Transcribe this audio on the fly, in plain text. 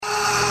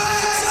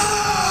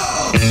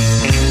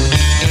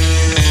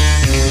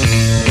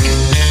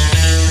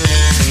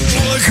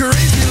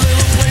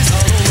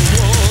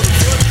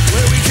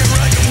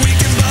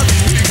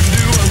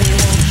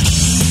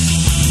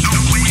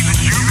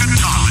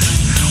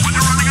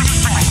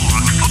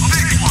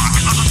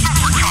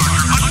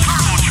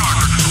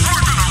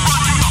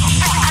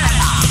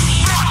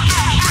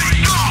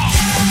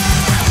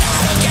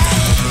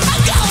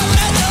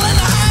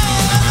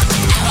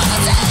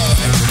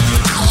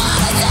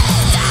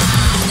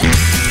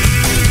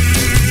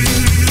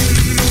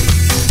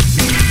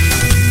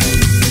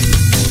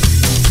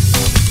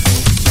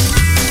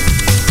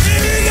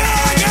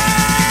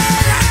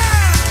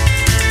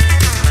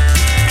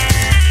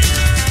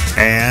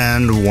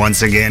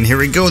once again. Here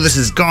we go. This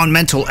is Gone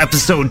Mental,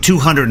 episode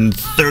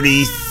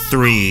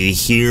 233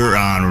 here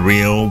on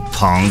Real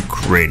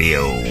Punk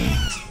Radio.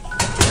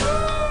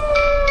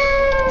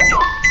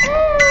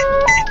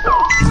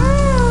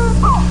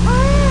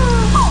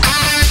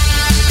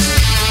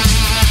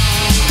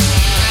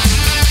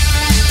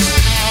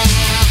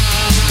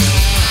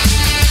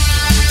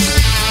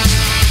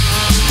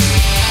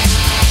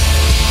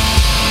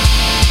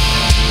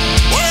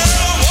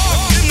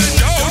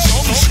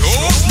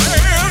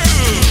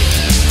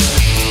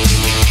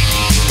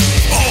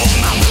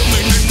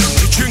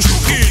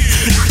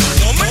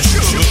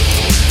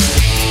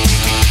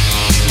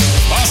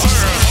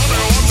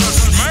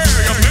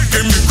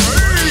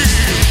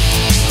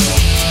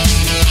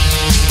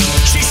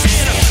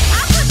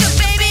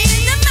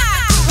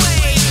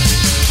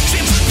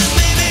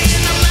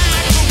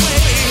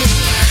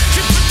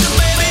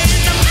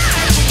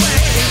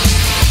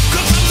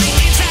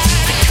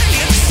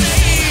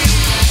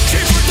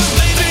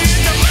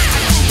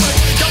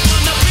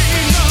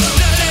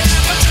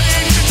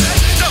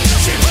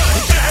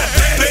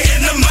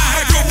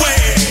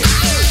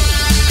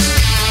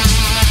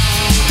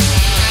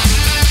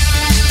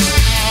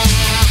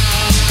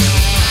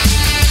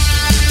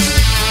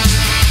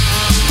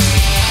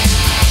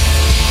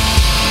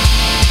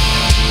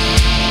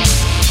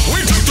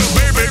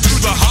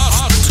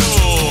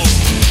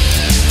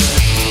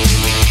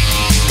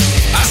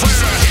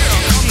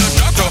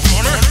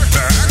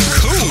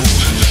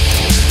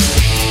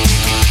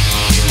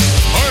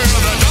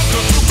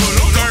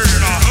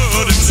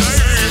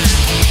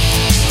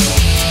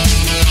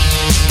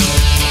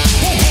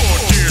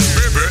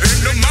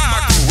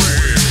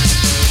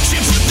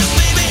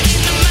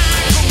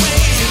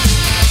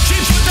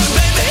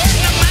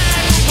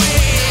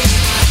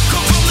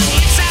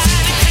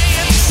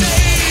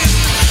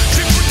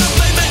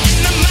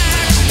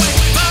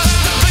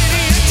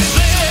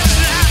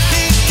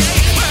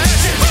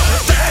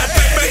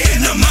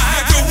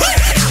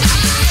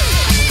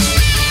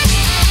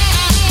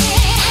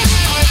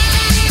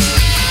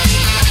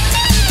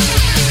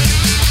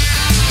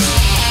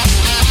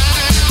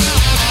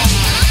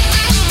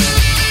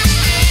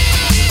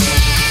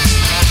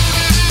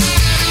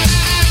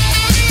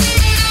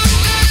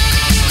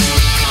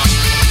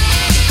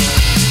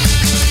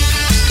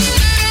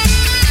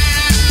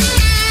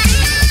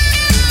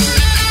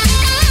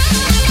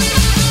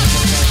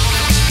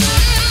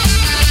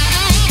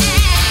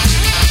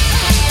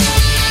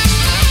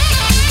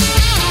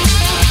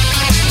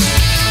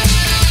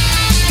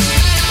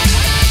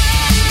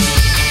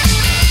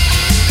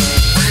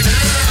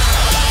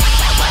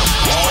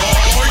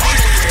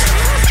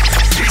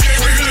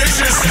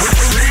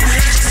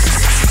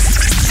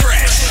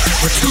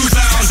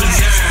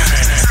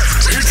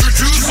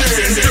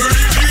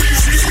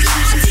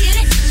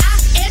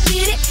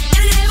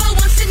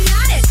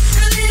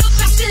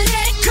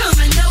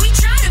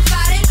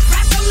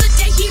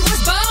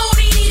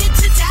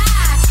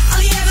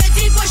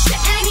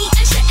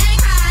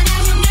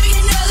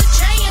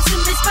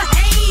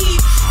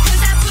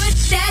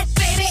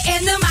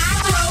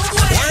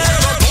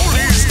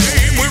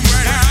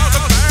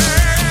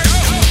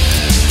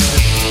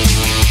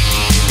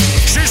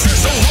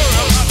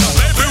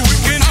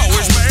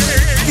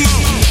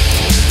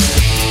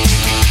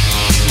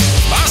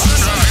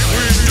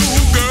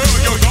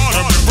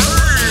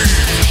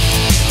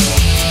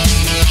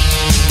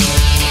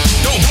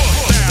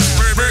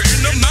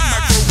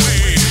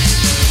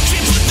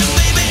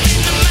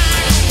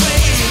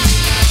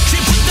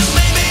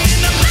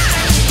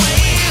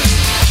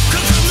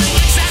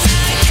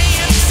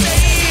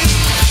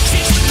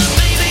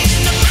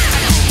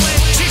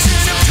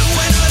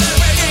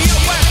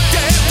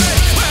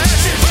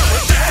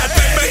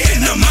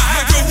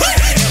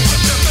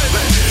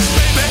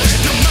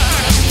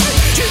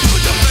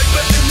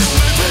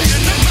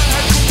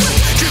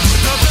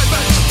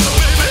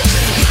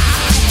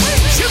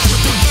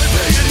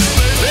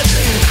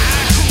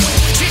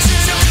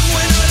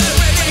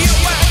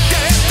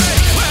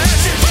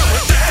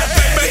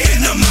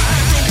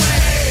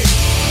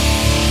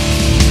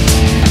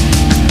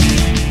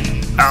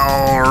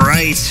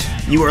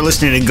 You are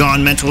listening to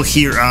Gone Mental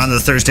here on the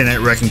Thursday Night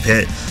Wrecking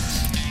Pit,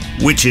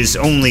 which is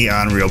only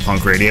on Real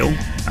Punk Radio.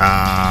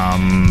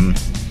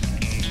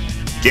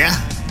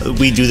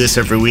 We do this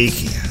every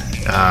week.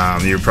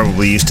 You're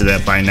probably used to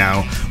that by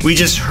now. We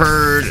just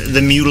heard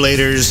the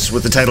Mutilators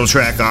with the title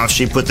track off,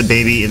 She Put the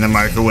Baby in the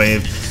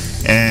Microwave.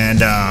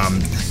 And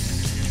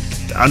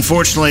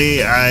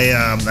unfortunately,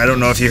 I don't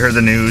know if you heard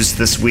the news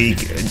this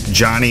week.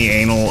 Johnny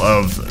Anal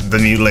of the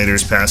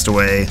Mutilators passed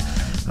away.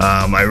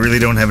 I really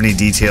don't have any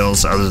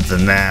details other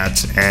than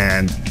that,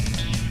 and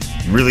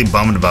really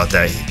bummed about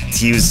that.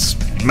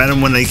 Met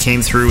him when they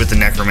came through with the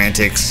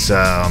Necromantics,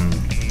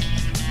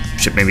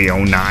 maybe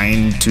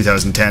 09,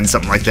 2010,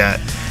 something like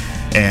that.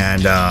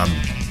 And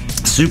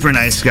super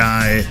nice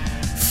guy,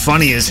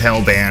 funny as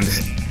hell band,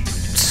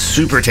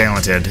 super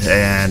talented,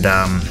 and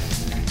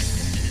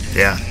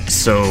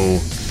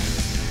so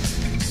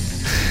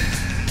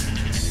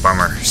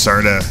bummer.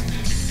 Sorry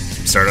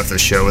start off the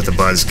show with a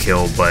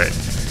buzzkill, but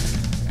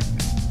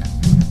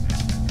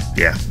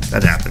yeah,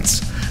 that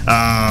happens.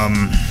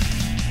 I'm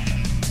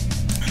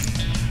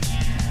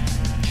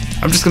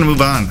just going to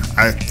move on.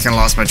 I kind of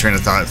lost my train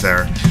of thought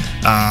there.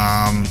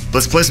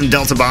 Let's play some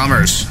Delta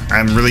Bombers.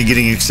 I'm really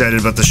getting excited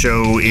about the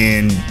show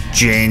in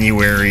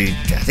January.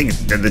 I think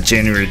the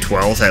January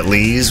 12th at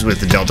Lee's with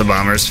the Delta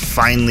Bombers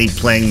finally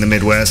playing the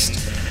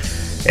Midwest.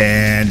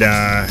 And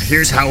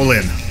here's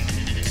Howlin'.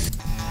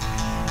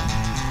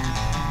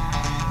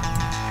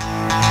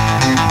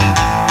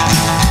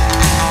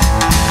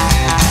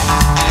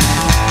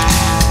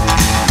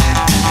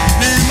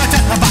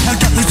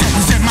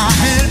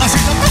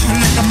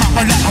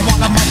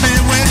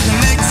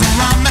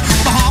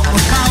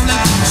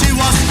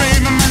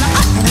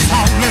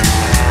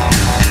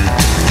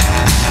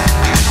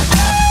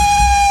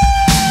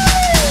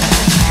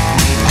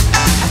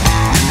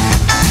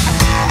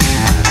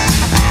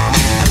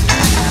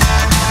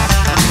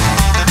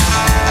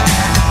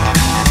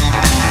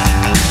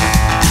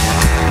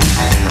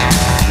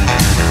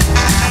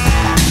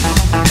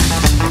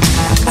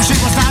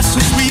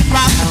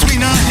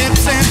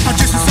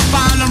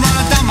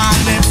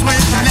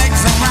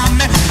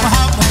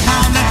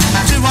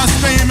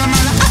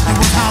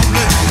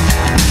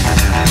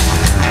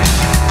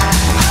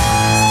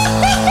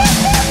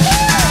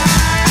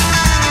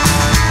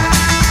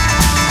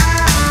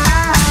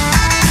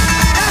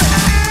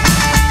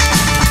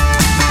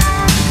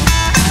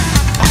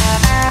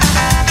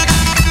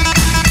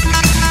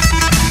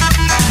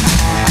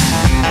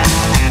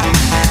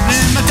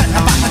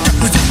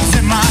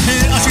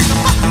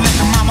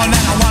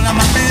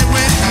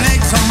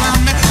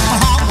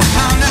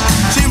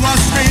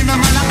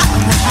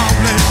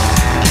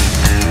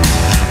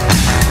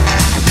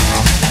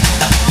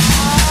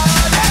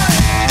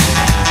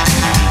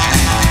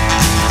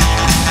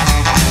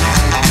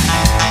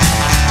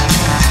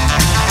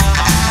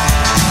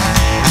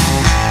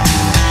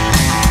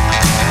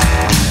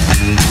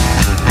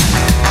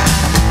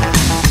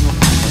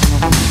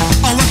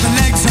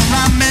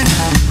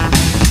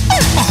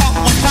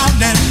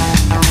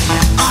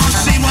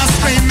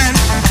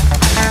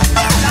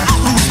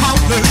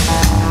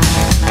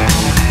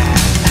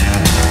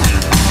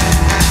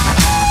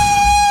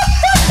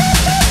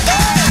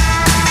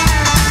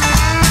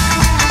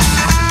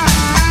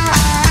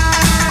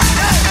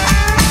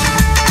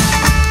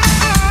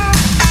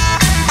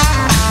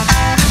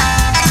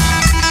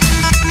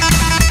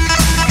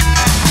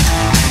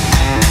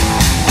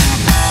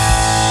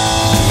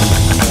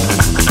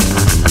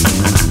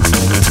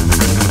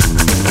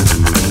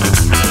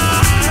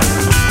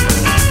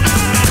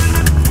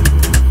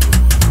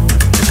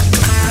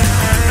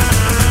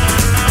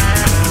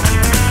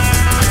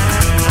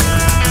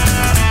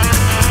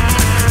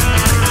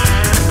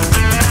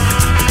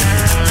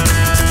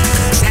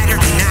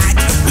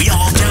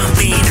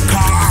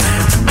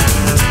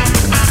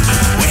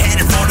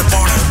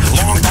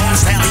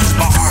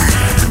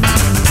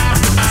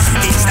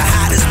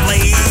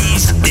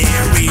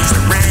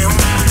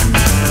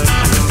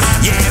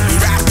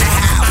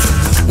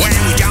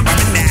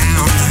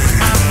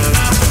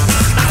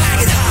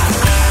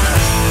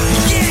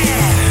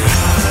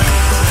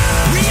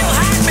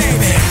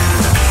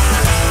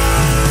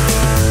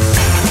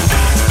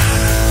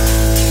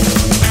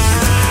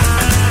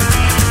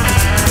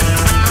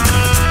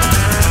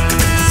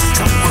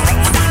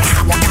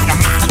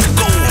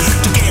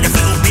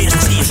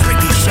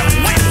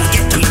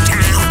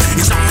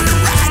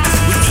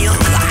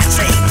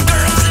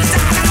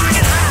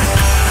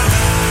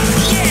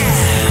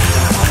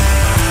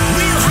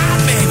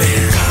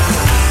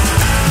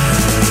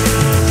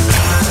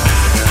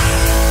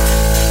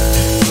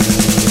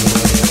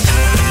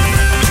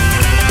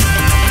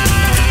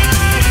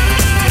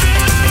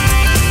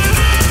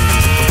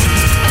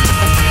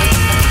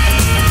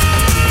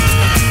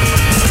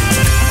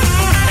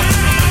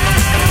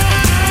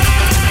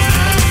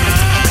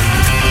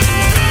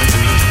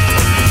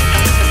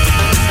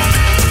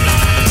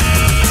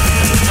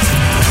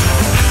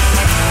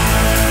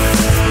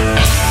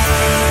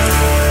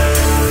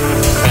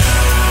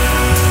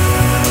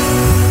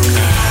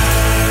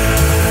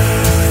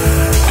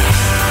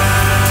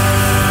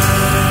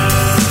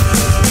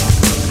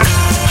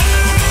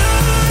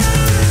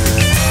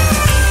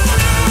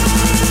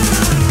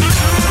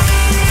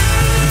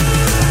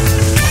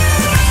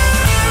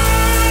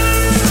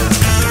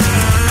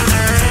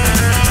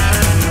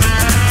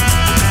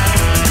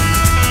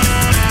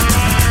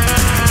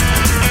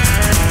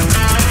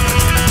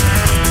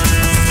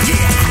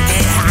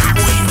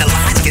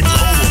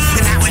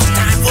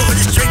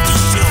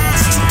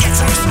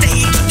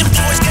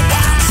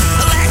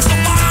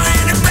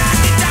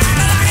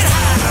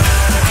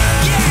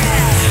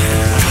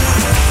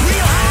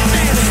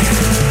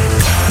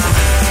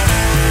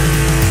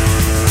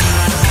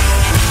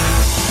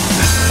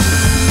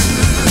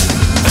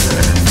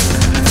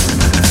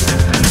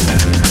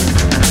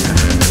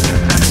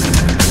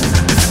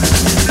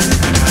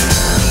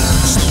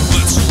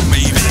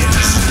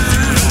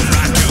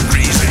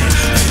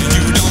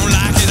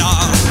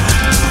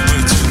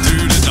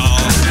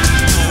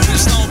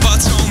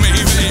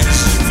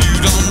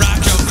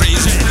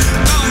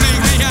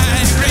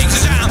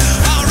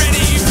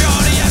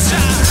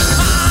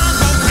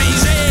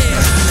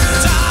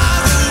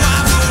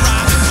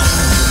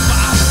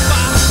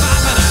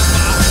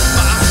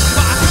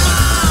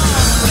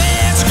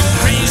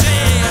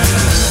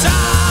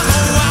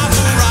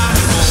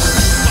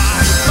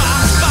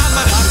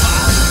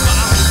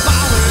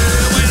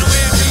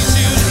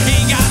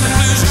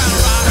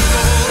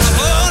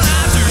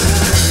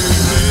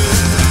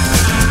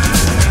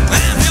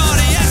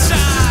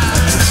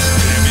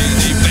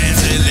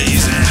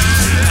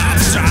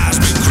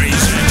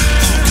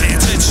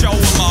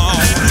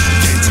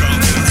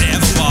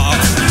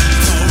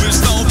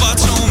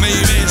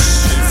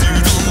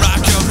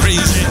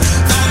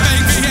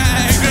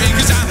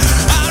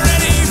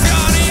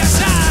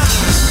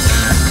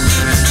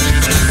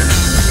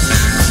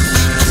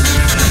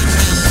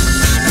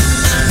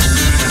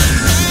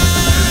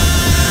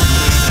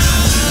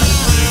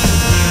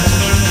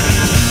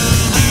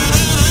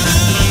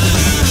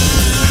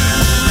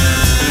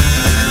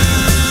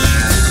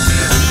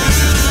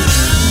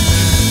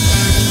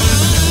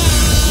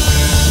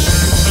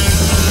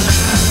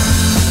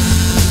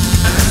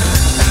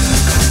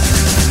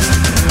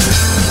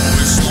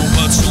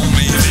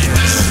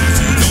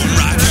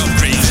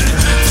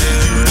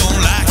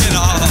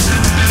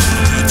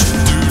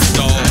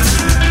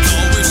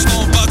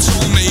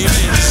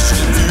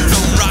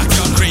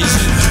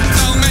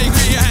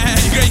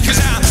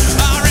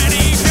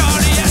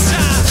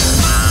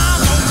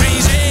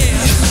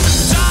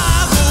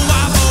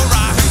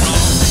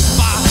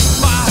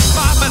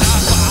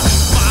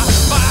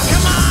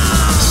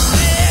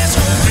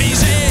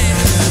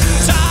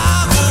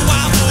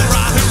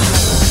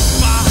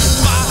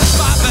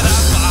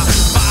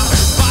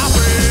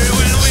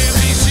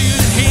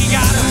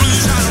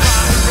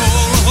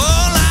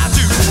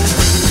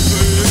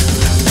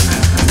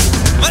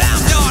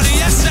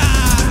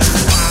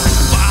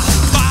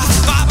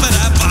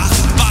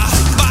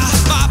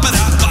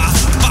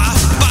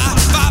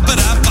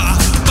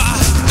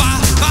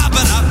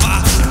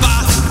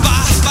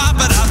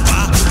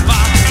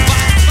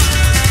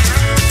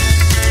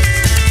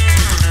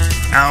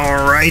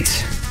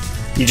 right.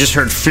 You just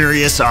heard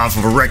Furious off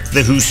of Wreck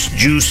the Hoose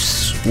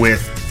Juice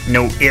with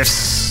no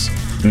ifs,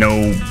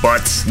 no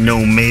buts,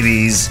 no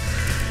maybes.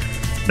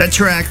 That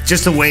track,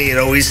 just the way it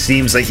always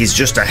seems like he's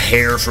just a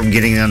hair from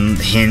getting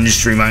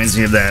unhinged, reminds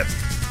me of that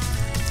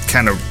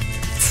kind of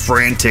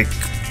frantic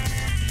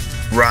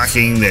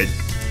rocking that,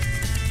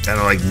 I don't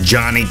know, like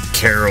Johnny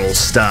Carroll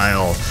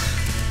style.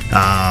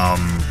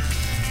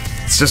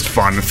 It's just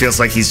fun. It feels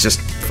like he's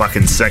just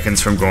fucking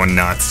seconds from going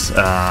nuts.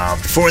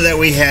 Before that,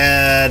 we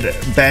had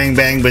Bang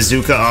Bang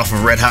Bazooka off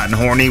of Red Hot and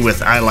Horny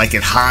with I Like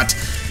It Hot.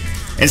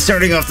 And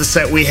starting off the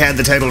set, we had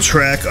the title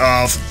track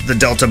off the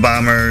Delta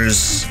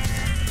Bombers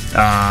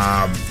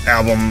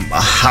album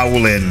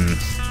Howlin'.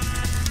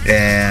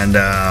 And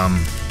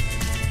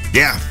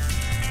yeah,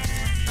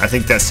 I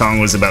think that song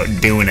was about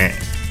doing it.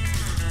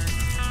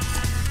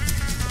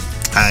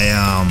 I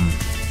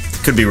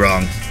could be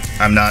wrong.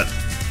 I'm not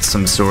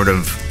some sort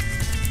of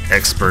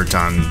expert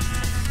on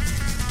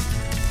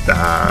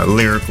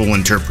lyrical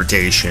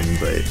interpretation,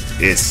 but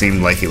it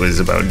seemed like it was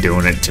about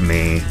doing it to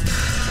me.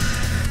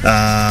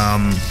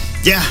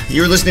 Yeah,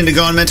 you're listening to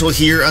Gone Mental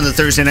here on the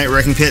Thursday Night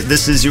Wrecking Pit.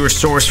 This is your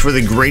source for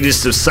the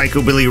greatest of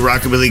psychobilly,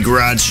 rockabilly,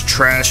 garage,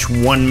 trash,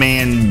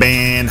 one-man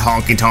band,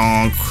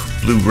 honky-tonk,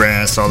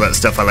 bluegrass, all that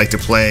stuff I like to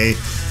play.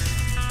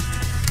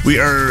 We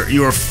are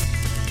your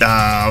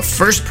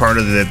first part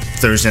of the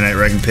Thursday Night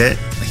Wrecking Pit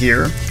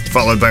here,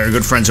 followed by our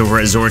good friends over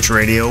at Zorch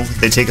Radio.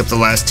 They take up the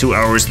last 2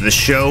 hours of the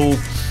show,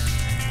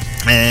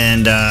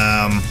 and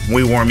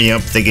we warm you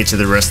up. They get you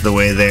the rest of the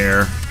way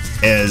there,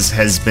 as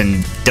has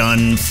been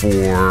done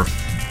for...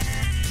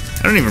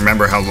 I don't even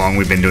remember how long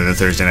we've been doing the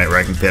Thursday Night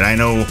Wrecking Pit. I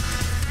know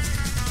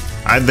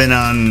I've been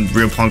on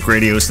Real Punk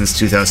Radio since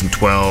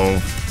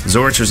 2012.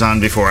 Zorch was on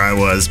before I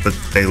was, but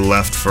they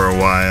left for a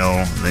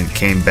while and then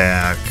came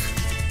back.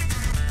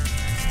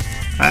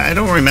 I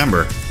don't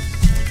remember.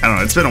 I don't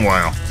know. It's been a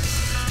while.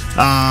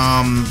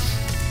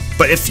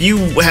 But if you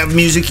have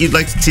music you'd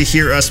like to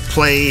hear us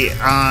play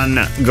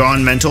on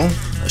Gone Mental,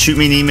 shoot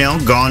me an email,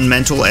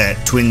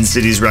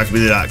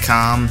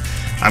 gonemental@twincitiesrockabilly.com.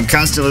 I'm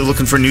constantly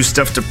looking for new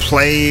stuff to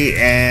play,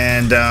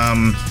 and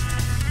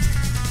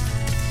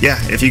yeah,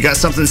 if you got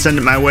something, send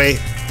it my way.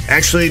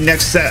 Actually,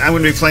 next set, I'm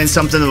going to be playing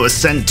something that was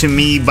sent to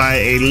me by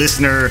a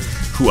listener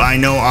who I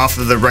know off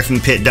of the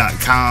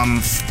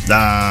wreckingpit.com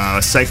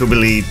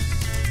psychobilly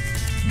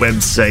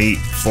website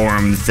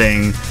forum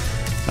thing.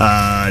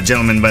 A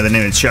gentleman by the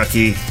name of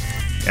Chucky.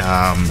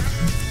 I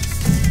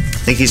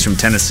think he's from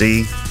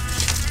Tennessee.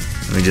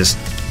 Let me just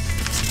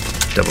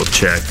double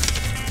check.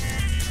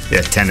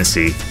 Yeah,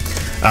 Tennessee.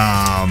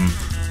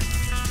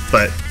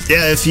 But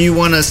yeah, if you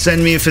want to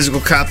send me a physical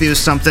copy of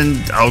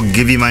something, I'll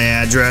give you my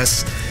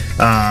address.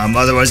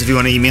 Otherwise, if you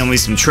want to email me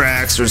some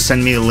tracks or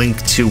send me a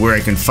link to where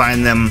I can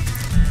find them.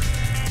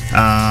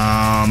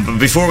 But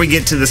before we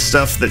get to the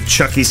stuff that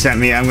Chucky sent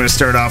me, I'm going to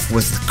start off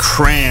with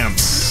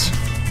Cramps.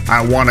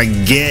 I want to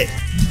get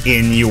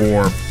in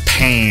your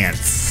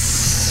pants.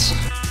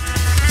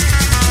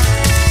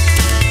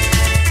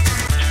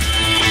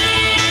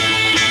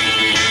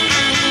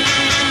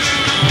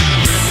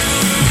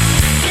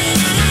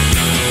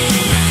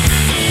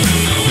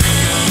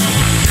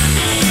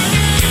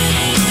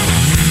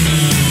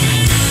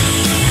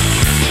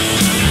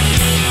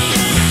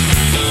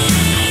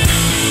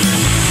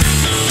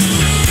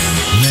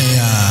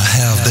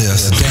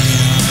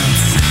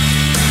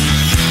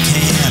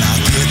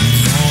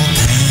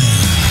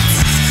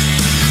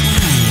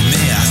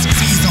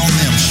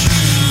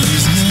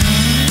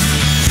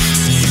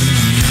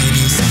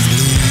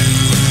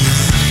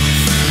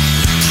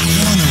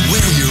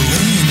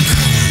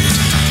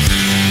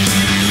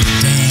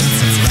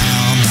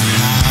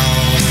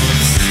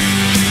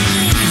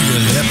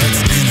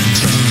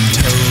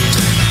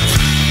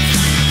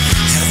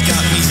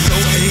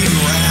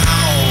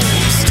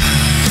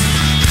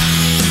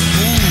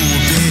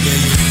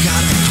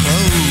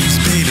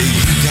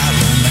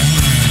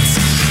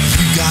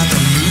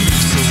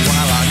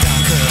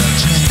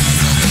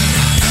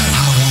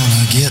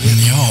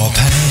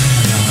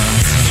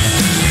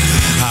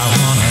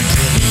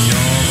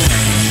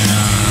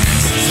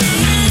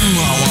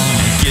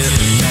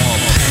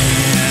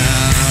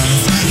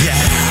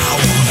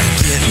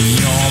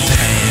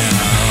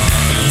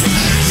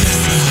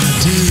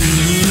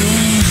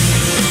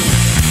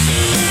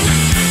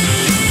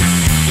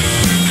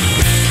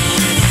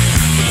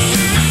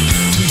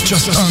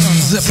 Just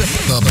unzip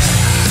the back.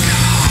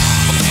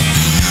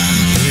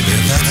 Baby,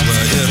 that's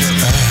where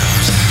it's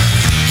at.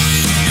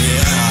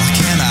 Yeah,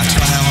 can I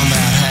try on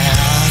that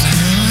hat?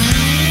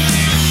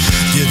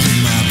 Give you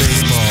my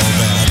baseball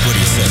bat. What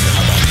do you say?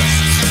 How about that?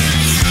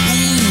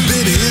 Ooh,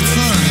 baby, it's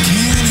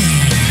uncanny.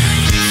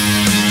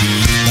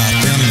 Like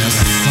them this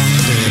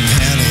Sunday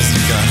panties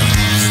you got on.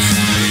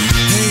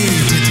 Hey,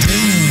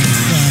 today ain't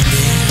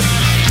Sunday.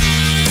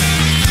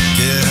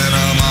 Get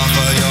them off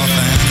of your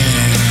fanny.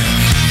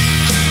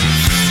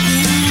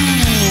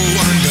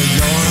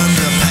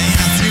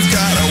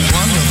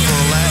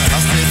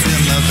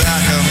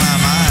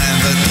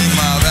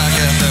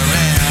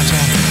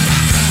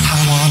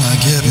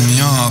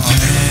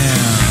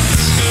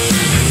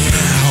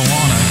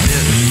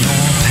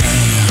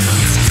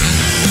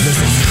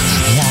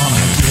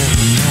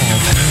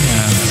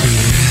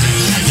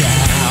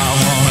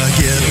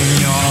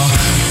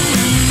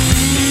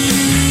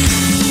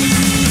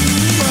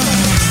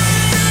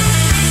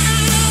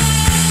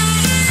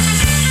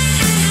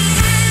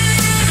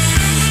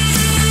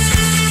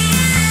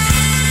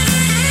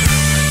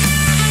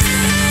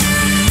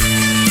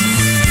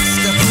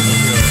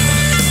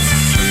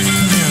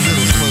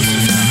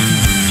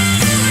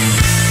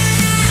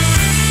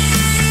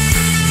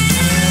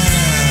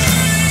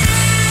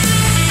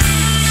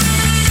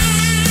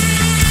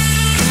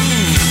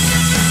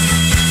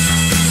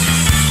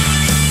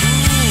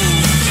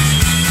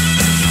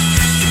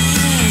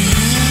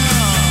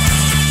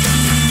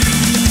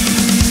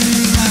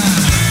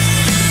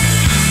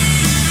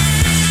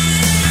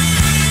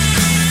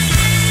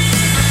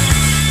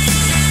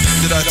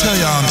 I tell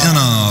you I'm in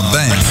a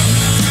band?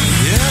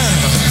 Yes,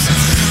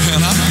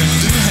 and I can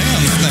do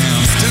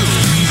handstands too.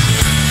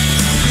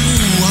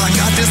 Ooh, I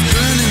got this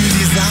burning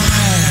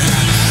desire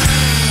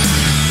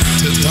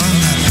to don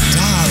that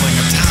darling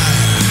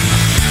attire.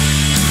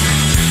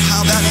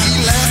 How that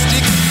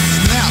elastic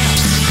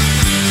snaps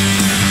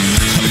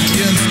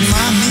against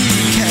my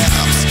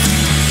kneecaps.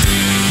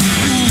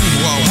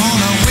 Ooh, I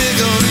wanna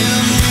wiggle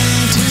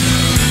into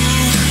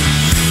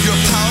your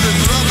powdered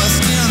rubber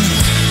skin.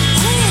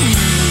 Ooh,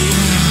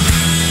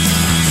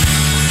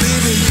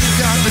 baby, you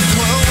got the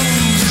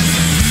clothes,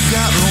 you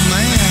got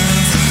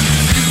romance,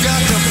 you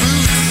got the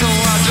boots, so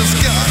I just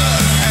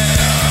gotta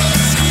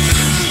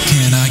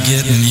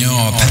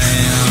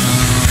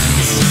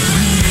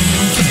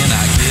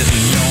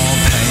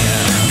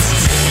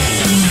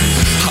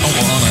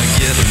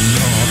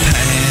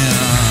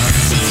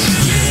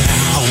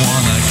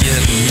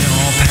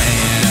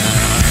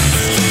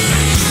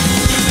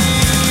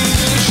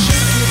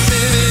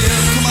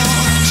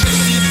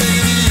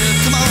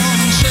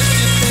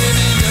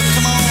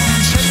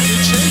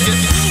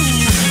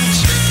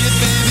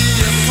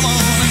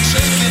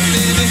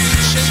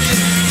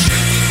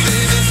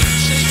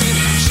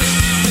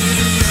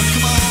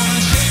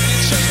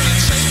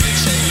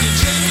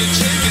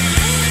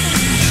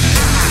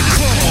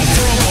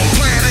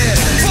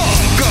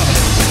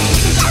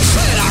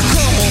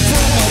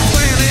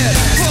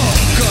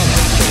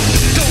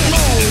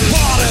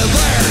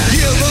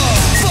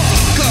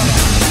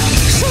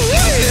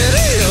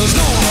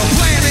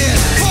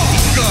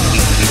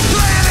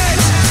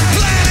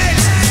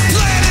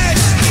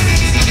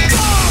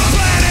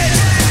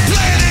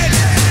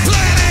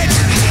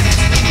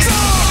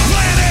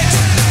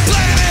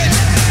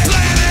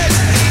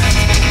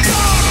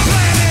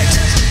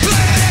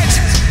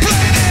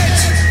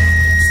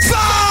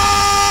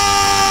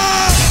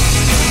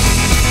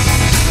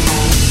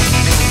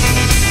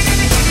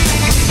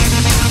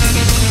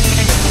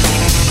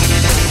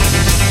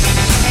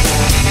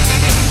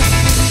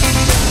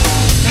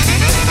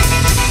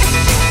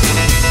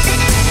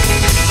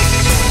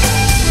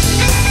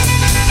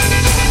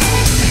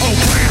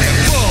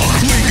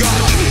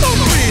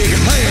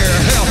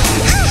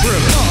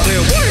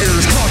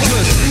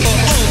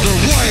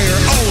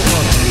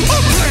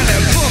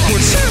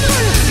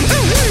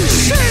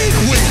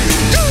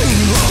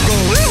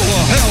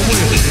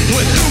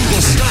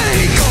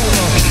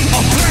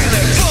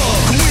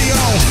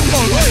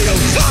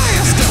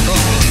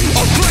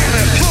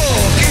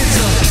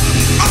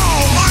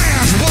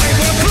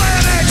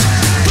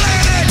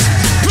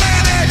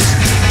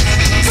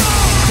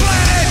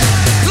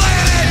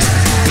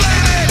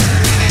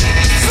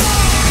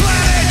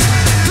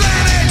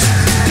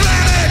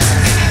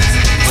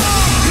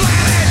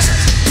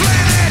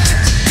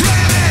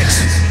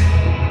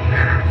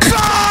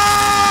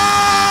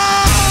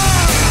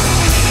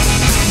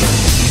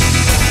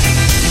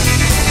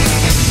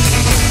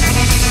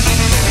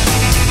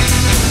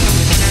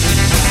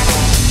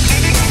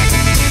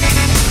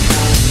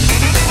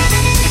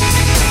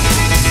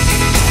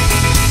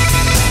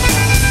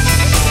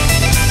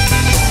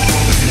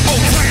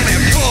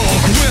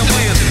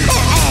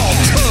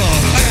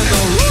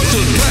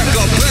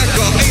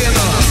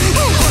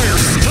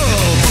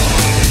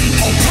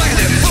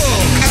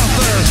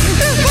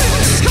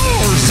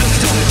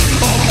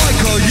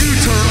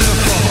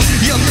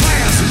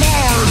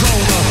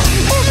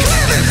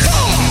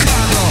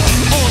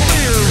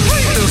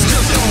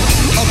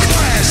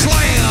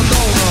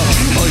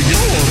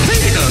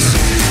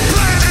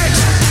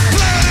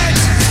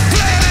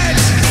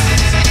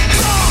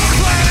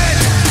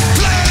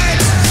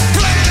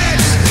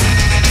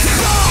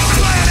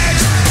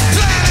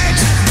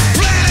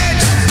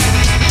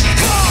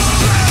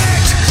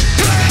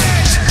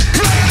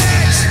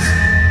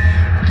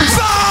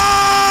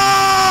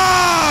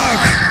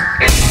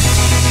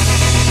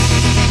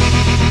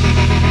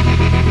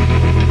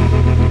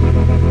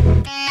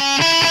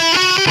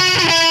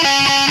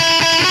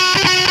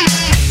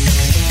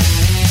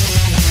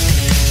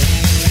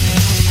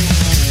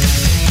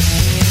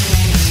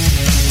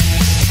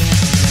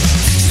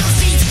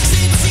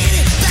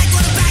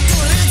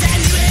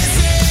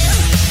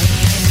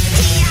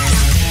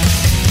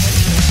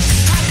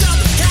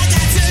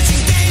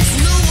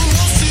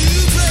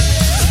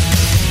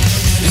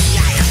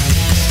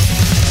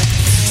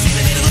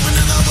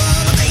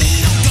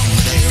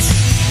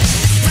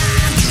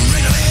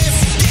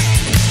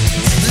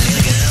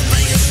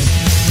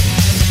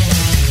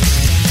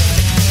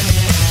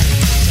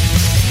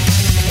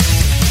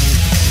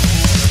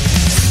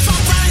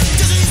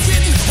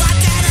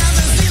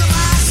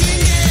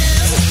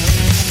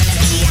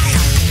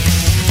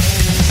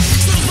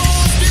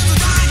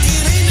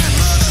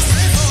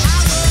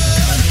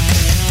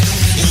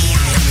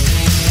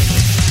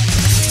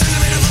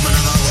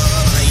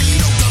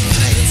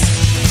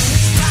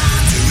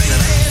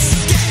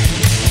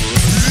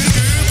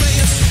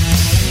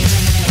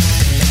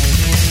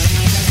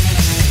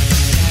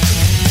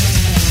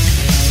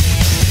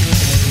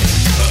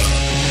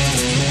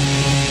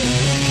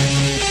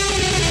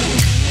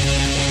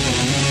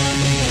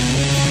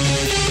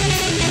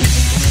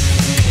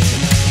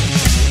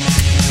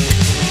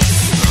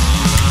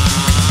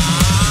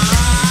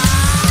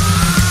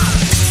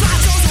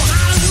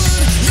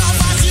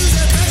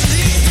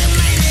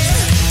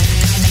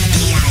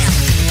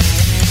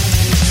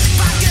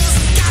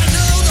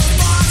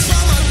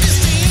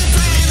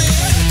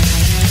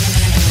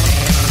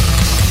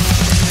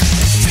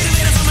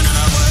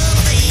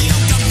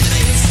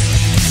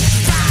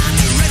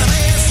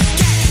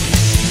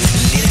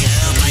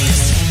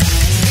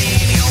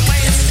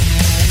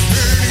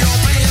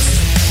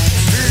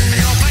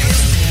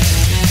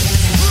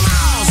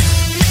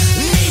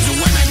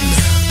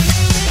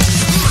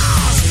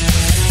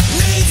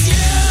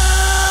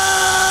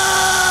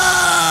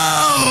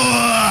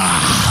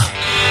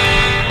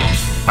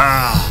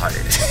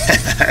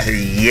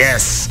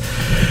Yes.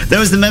 That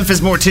was the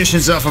Memphis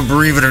Morticians off of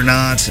Believe It or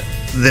Not.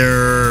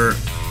 Their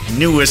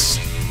newest...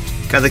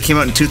 God, that came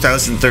out in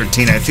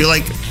 2013. I feel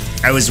like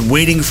I was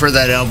waiting for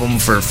that album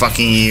for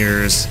fucking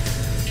years.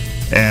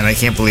 And I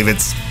can't believe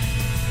it's...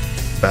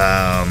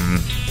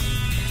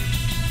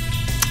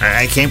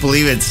 I can't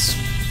believe it's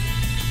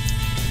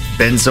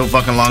been so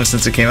fucking long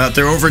since it came out.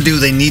 They're overdue.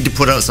 They need to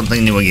put out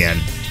something new again.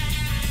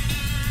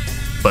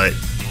 But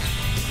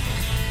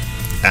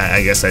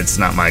I guess that's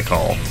not my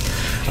call.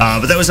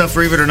 But that was off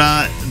Believe It or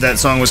Not. That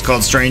song was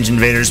called Strange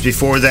Invaders.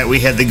 Before that, we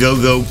had the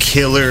Go-Go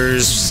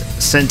Killers,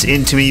 sent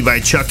in to me by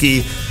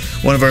Chucky,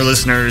 one of our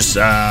listeners.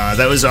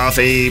 That was off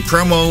a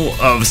promo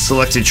of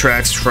selected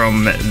tracks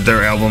from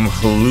their album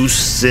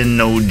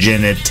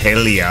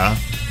Hallucinogenitalia.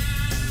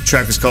 The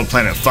track was called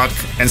Planet Fuck.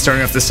 And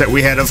starting off the set,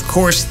 we had, of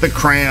course, the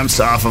Cramps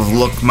off of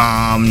Look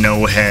Mom,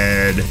 No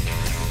Head,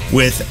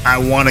 with I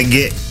Wanna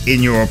Get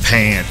in Your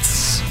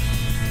Pants.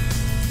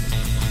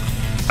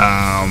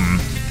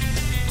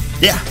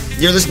 Yeah,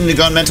 you're listening to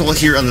Gone Mental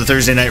here on the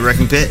Thursday Night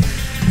Wrecking Pit.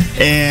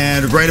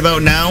 And right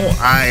about now,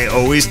 I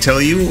always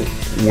tell you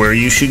where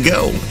you should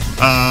go.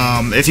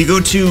 If you go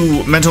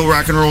to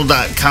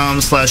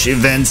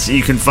mentalrockandroll.com/events,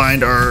 you can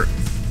find our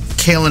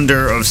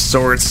calendar of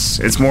sorts.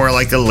 It's more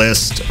like a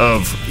list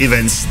of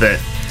events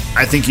that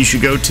I think you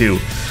should go to.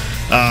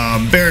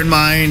 Bear in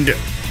mind,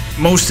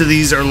 most of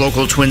these are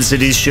local Twin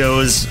Cities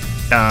shows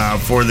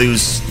for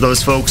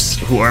those folks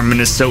who are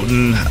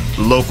Minnesotan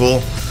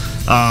local.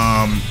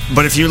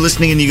 But if you're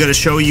listening and you got a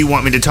show you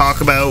want me to talk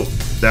about,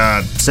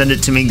 send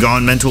it to me,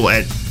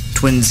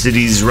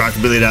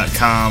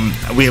 gonmental@twincitiesrockabilly.com.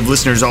 We have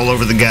listeners all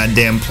over the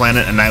goddamn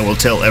planet, and I will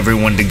tell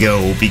everyone to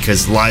go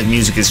because live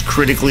music is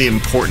critically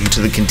important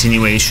to the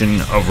continuation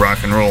of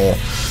rock and roll.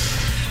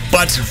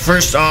 But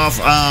first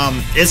off,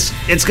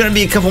 it's going to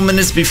be a couple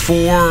minutes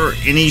before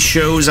any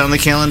shows on the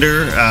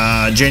calendar.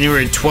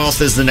 January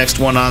 12th is the next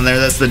one on there.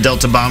 That's the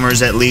Delta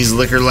Bombers at Lee's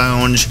Liquor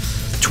Lounge.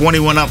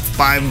 21 up,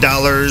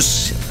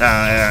 $5.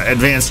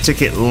 Advance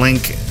ticket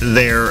link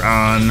there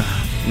on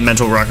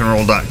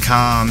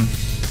mentalrockandroll.com.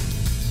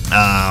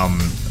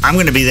 I'm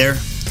going to be there.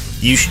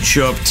 You should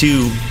show up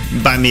too.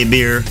 Buy me a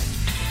beer.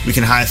 We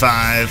can high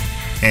five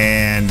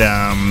and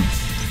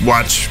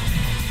watch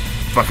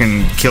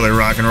fucking killer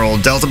rock and roll.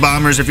 Delta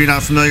Bombers, if you're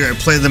not familiar, I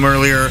played them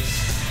earlier.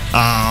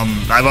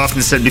 I've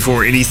often said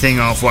before, anything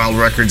off Wild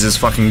Records is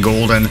fucking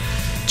golden.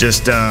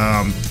 Just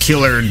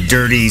killer,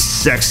 dirty,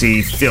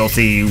 sexy,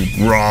 filthy,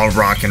 raw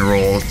rock and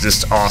roll.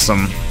 Just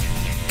awesome.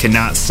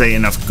 Cannot say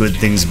enough good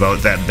things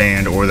about that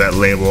band or that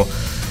label.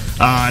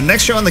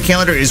 Next show on the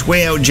calendar is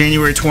Way Out,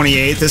 January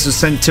 28th. This was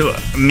sent to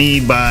me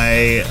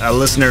by a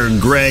listener,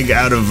 Greg,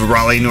 out of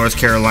Raleigh, North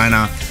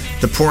Carolina.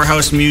 The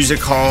Poorhouse Music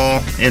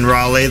Hall in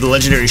Raleigh. The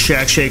legendary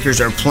Shack Shakers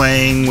are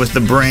playing with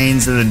the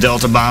Brains and the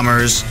Delta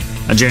Bombers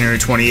on January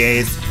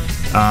 28th.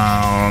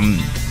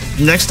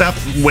 Next up,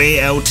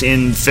 Way Out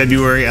in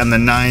February on the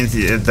 9th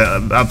at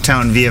the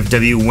Uptown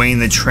VFW. Wayne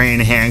the Train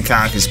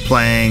Hancock is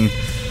playing.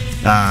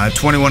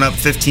 21 up,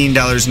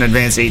 $15 in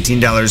advance,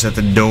 $18 at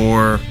the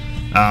door.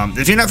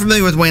 If you're not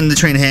familiar with Wayne the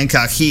Train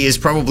Hancock, he is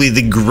probably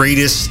the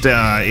greatest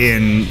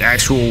in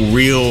actual,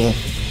 real,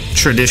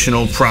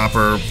 traditional,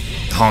 proper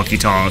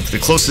honky-tonk. The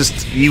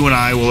closest you and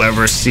I will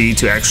ever see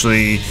to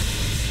actually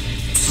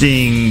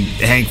seeing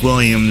Hank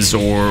Williams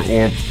or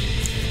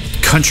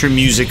country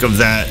music of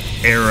that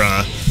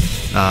era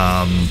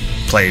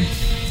played.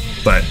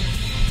 But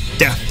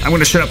yeah, I'm going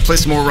to shut up, play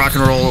some more rock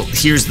and roll.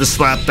 Here's the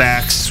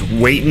Slapbacks,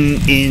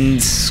 Waiting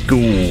in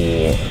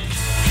School.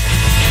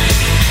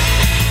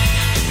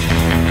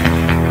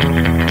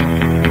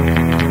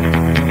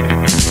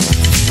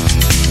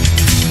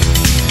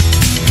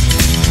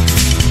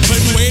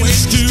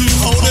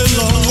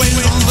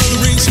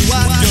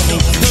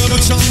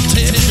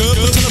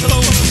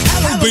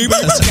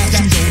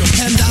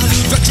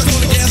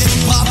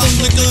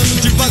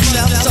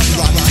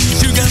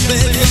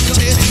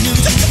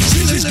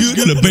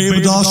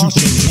 Baby doll, she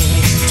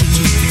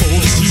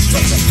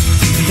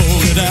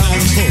fold it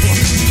down,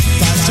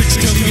 5, 6,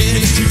 come get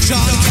it, 2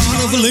 shot,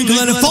 over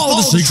Lincoln, and 4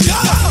 to 6, go!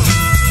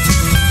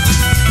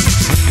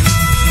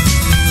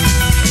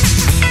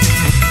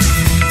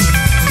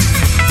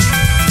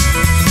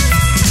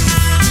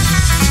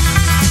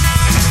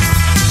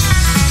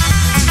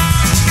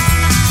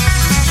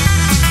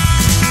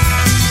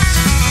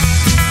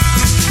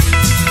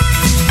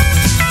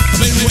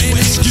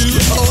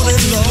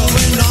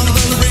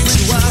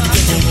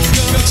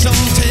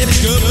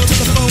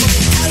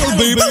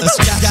 Baby, let's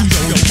get you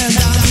going. And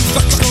I'm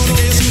fucking gonna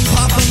get some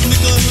pop and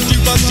nickel and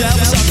jukebox jam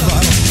and soccer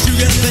rock. You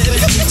get a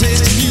baby, you can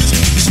taste the music.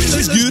 She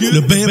looks good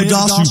in a baby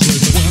doll. She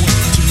plays 1, 2,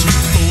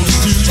 4,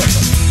 2,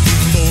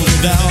 fold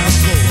it down the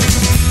floor.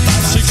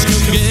 5, 6,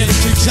 come get it,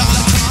 2 shot,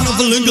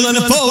 over Lincoln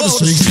and 4 to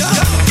 6, go!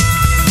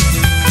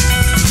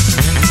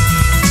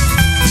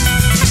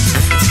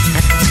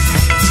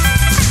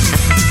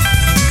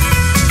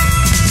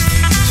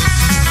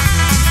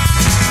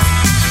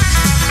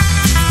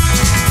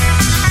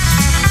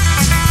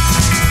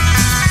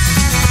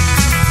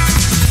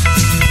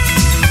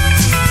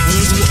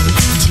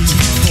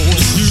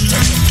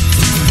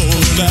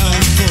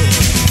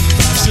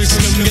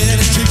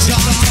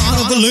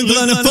 Link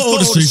line and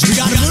 40 Street. We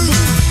gotta move.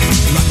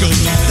 Rock all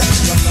night,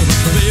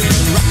 baby,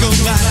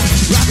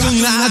 rock all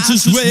night,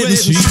 just wait and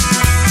see.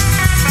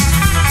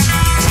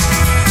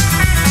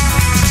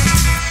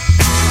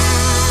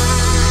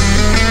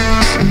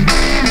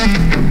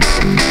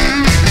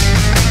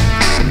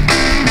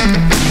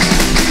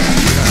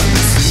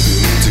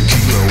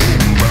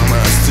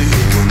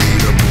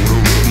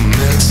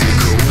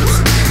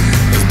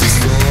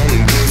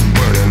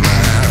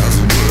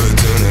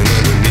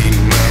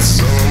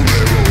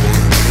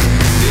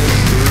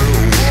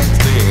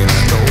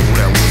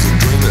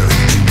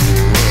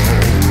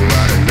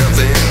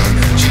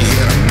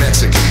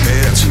 Mexican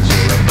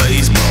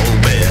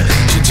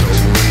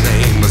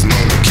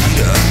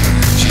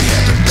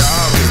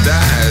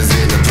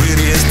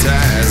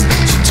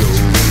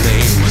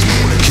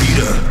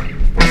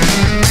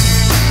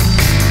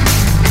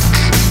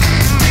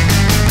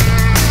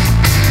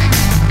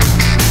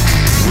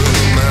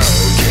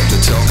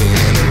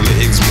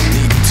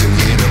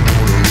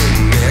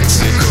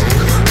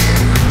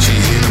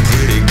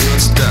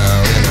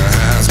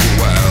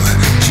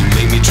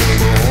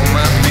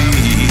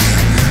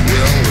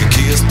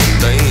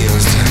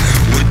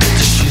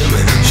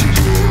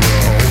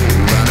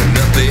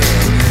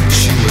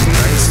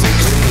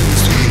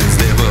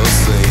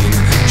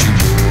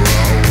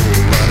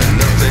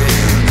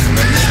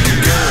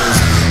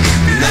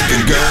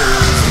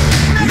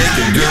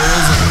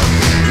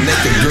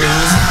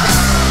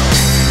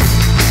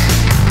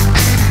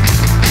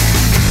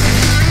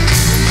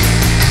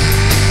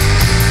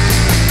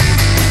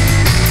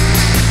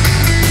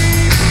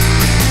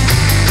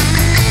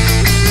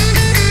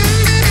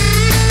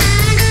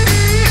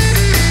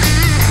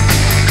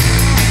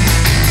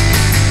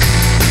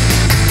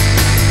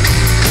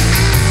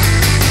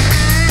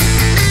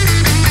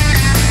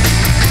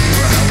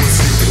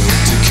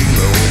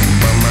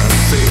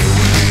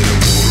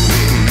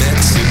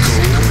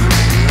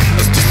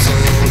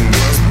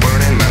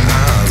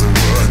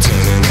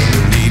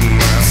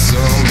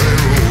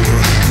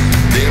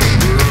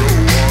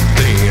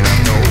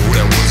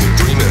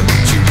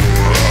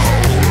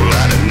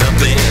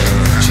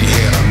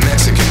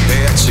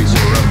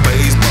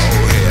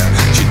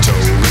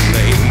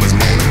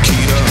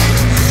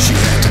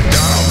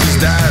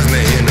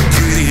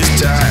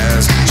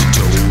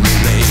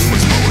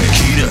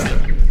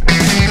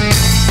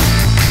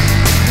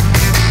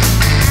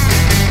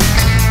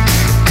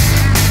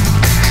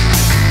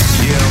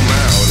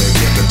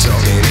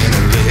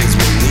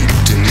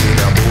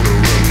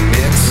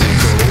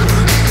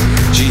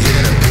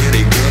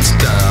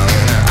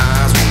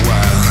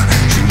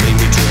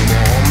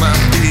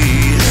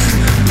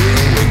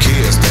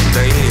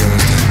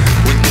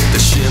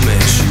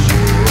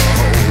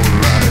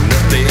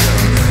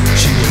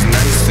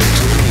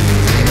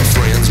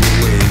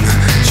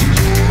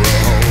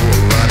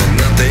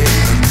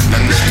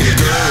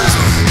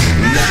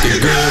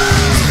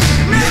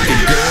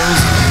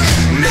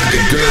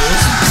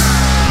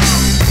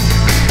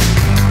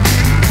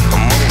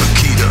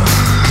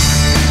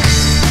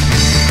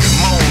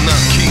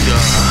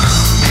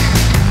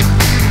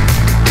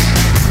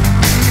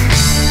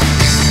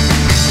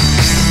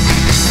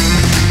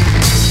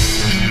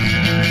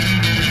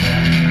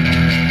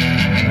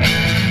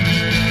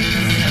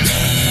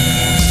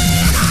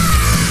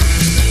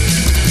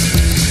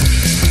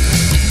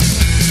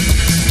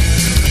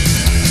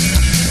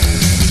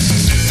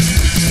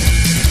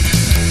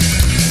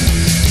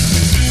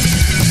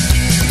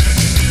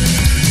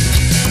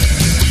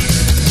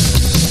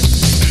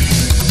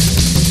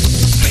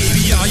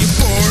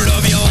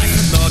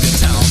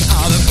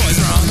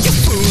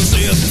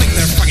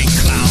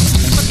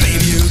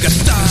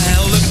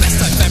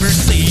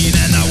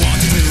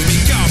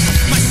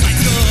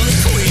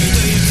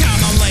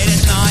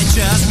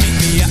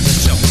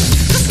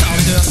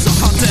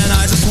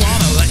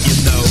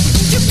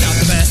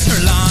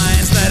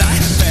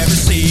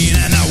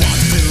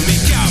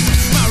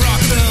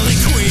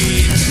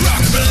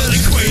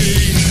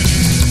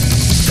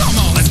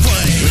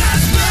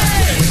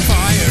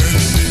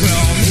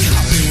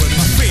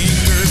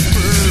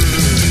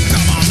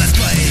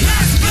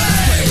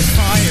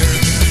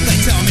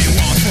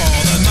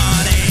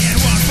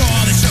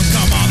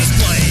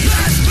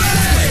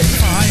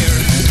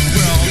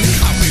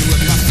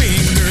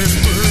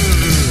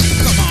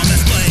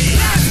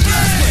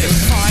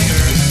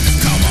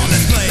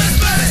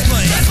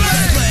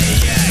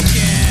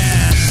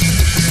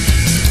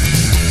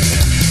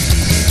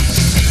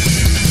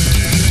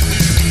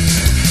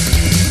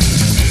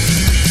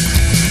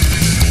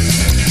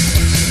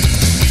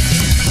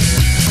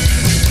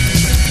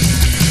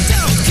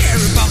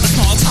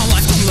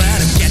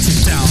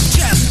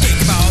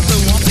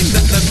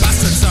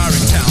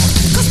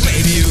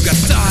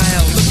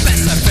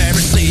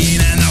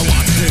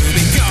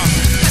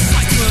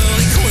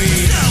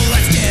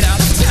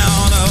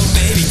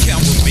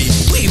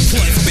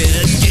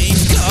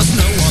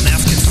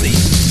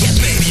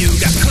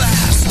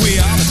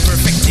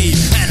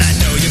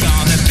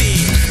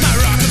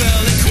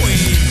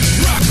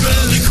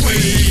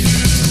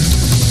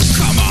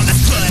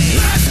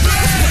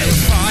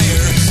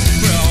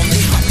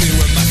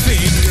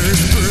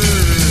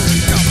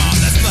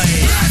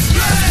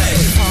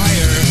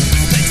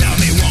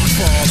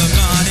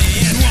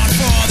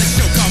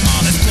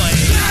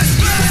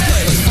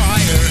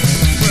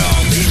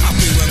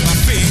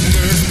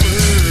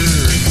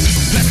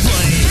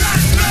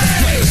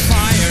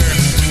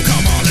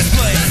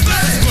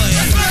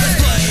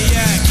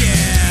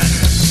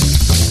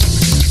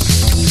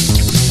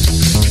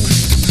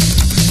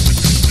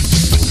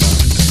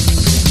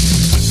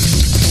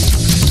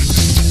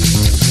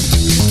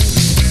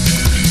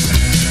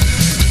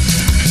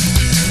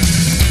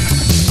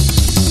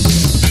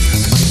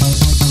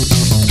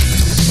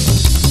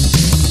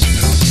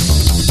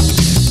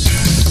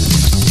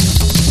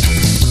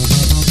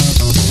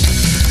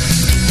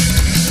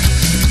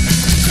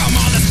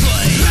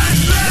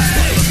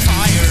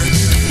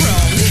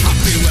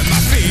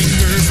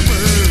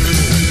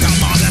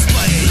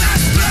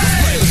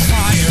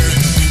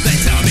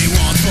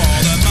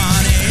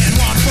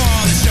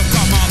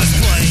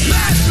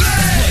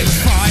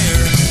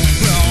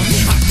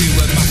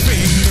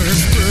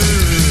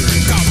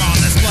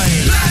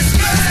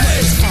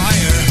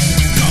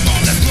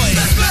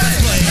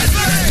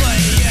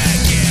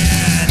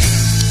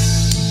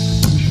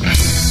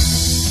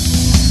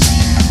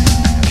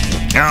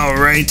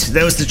right,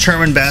 that was the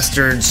Charmin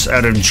Bastards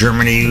out of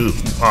Germany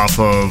off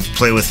of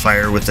Play With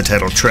Fire with the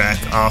title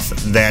track off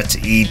that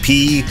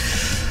EP.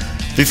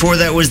 Before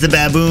that was the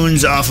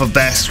Baboons off of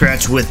Back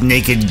Scratch with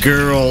Naked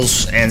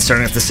Girls. And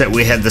starting off the set,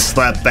 we had the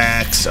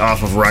Slapbacks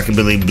off of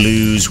Rockabilly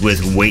Blues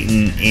with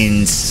Waitin'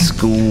 in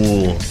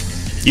School.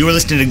 You were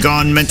listening to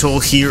Gone Mental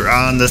here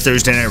on the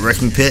Thursday Night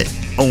Wrecking Pit,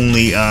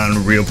 only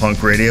on Real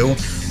Punk Radio.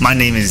 My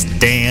name is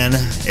Dan,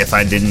 if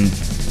I didn't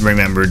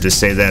remember to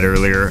say that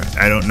earlier.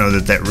 I don't know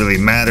that that really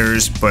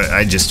matters, but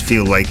I just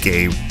feel like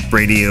a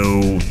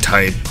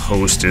radio-type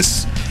host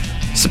is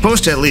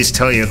supposed to at least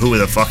tell you who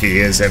the fuck he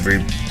is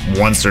every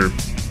once or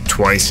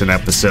twice an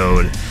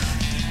episode.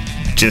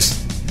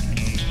 Just,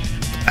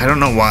 I don't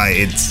know why.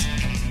 It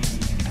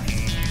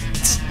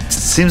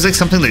seems like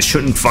something that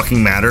shouldn't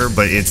fucking matter,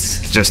 but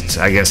it's just,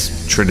 I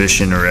guess,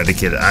 tradition or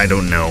etiquette. I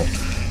don't know.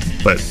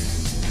 But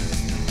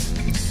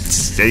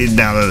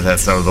now that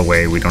that's out of the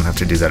way, we don't have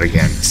to do that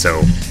again.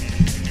 So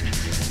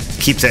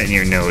keep that in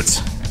your notes.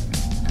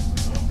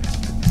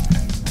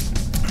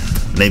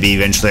 Maybe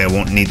eventually I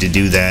won't need to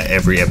do that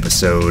every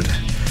episode.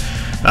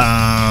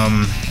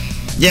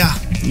 Yeah,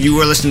 you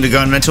are listening to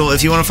Gone Mental.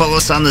 If you want to follow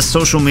us on the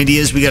social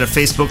medias, we got a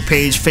Facebook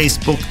page,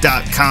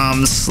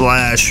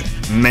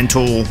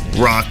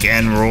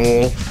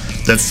 facebook.com/mentalrockandroll.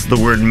 That's the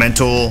word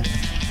mental,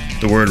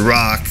 the word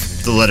rock,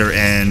 the letter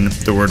N,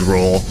 the word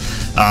roll.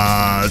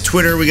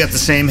 Twitter, we got the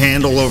same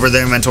handle over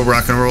there, Mental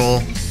Rock and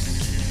Roll.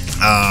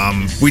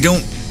 We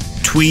don't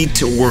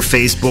tweet or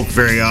Facebook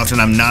very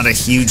often. I'm not a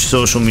huge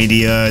social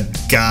media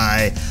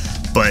guy,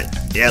 but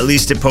at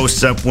least it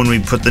posts up when we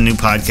put the new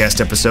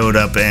podcast episode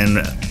up,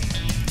 and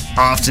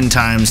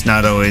oftentimes,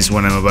 not always,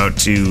 when I'm about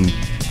to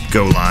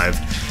go live.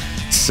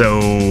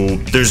 So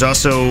there's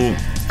also,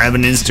 I have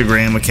an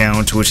Instagram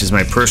account, which is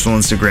my personal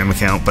Instagram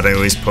account, but I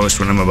always post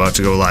when I'm about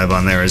to go live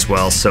on there as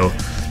well. So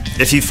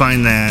if you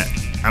find that,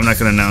 I'm not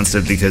going to announce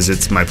it because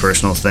it's my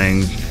personal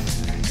thing,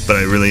 but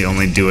I really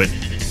only do it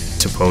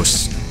to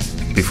post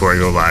before I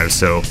go live.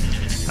 So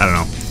I don't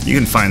know. You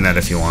can find that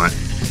if you want.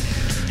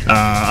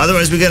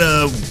 Otherwise, we got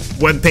a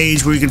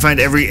webpage where you can find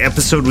every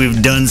episode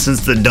we've done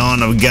since the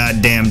dawn of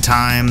goddamn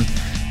time.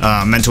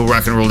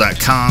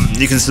 mentalrockandroll.com.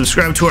 You can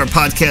subscribe to our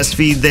podcast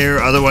feed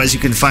there. Otherwise, you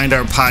can find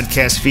our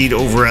podcast feed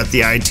over at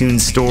the iTunes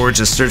store.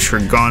 Just search for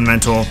Gone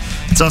Mental.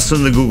 It's also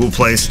in the Google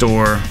Play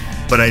Store,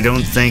 but I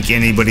don't think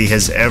anybody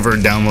has ever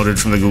downloaded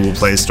from the Google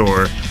Play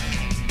Store,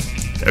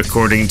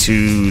 according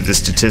to the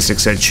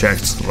statistics I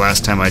checked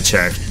last time I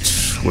checked,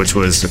 which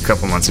was a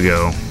couple months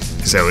ago,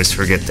 because I always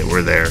forget that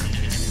we're there.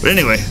 But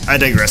anyway, I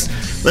digress.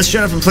 Let's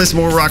shut up and play some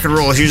more rock and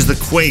roll. Here's the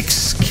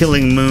Quakes,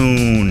 Killing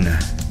Moon.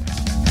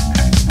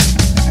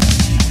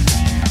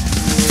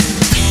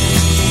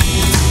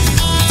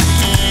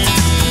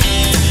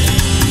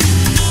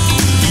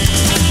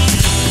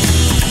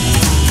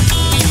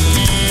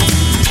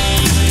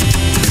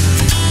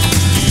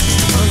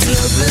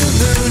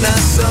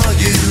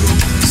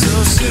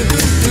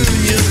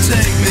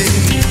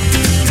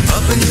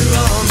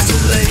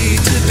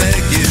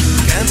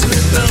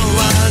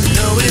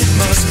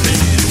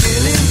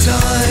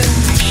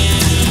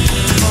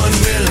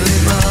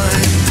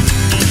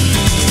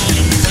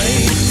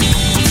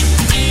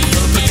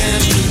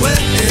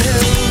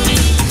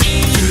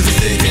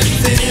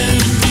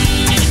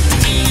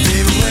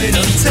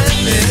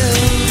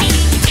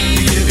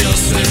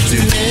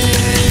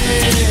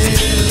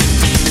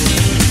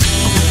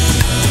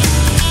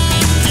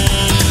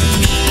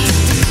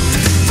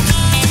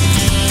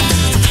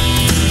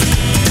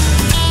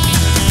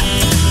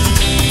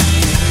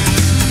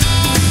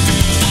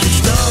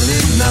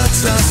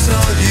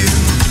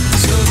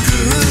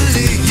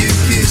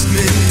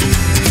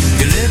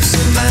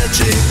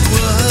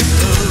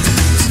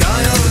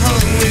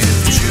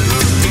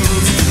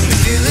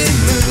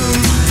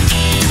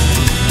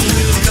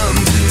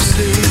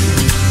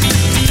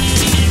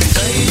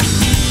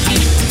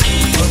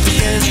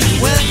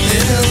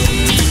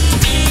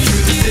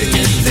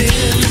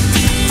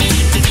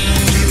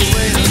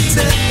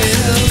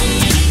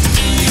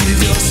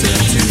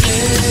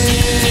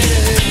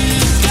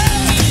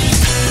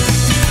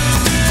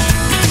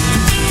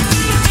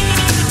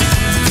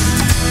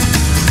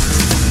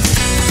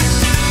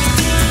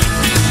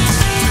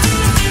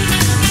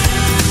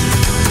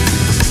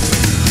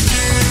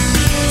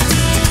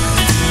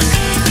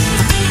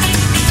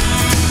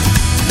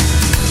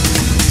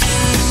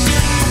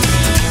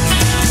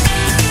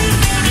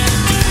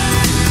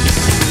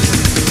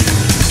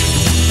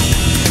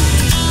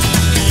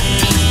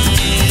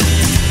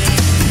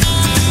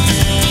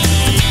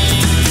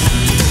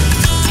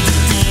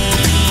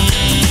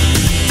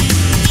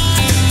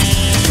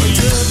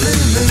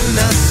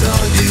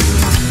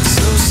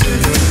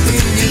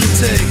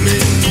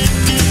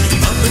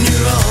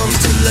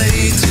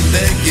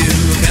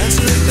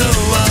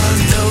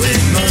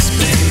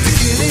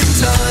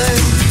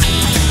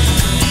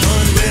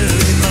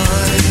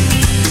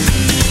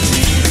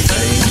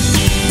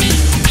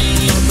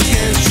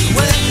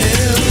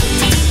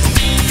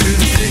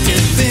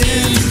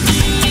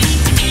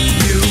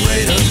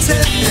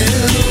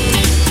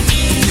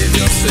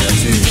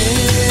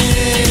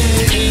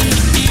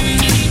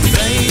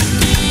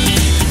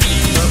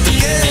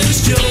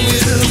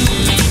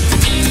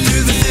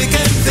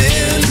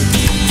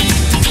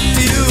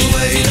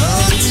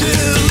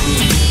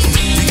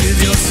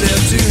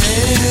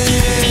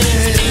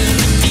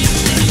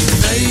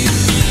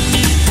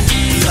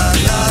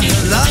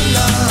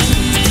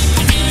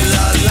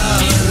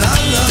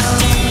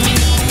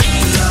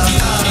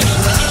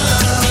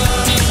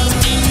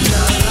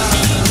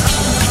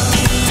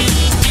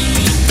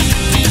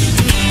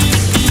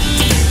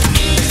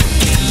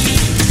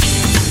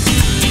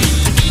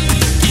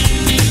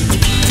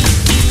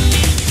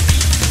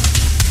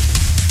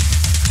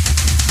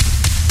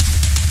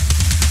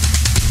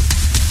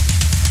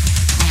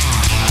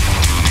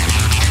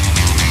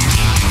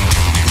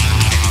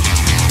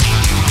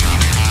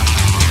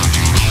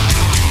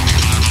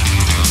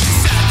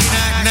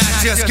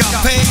 just got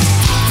paid.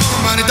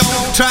 Money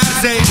don't try to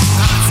save.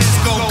 Says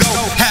go, go,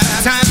 have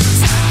time.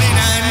 Saturday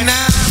night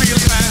now, feel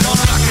fine.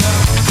 Gonna rock it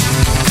up.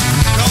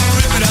 Gonna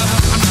rip it up.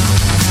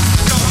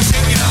 Gonna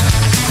shake it up.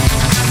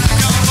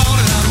 Gonna ball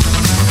it up.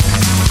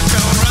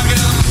 Gonna rock it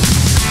up.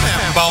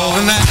 And ball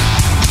in that.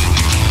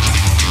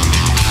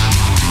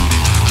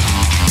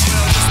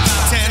 Well, just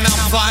about 10, I'm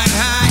flying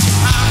high.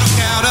 I look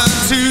out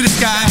unto the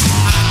sky.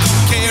 I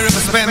don't care if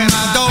I spend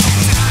my dough.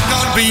 It's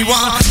gonna be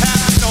one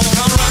happy soul.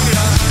 Gonna rock it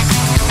up.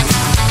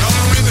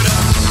 Gonna rip it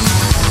up.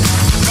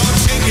 Gonna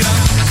shake it up.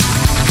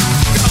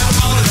 Gonna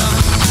ball it up.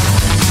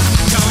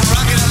 Gonna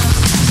rock it up.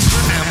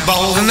 And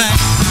ball in that.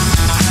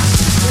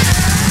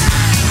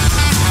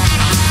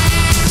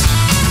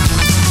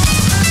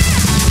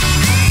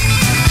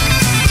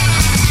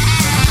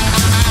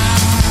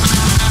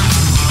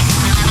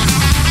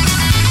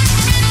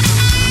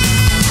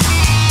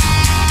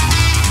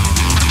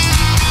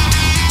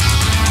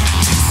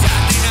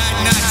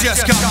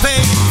 Just got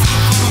paid.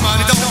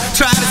 Money don't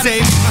try to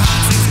save.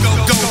 Go,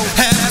 go,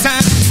 have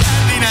time.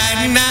 Saturday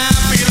night now,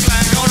 feel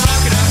fine. Gonna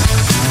rock it up.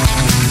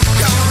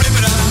 Gonna rip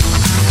it up.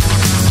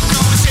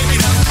 Gonna shake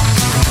it up.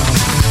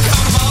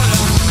 Gonna ball it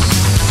up.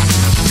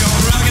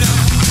 Gonna rock it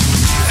up.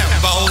 And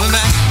ball the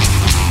night.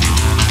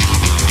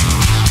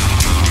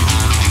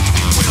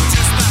 Well,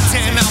 just about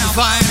 10, I'm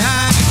flying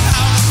high.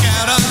 I look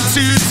out unto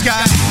the sky.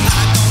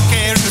 I don't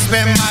care if I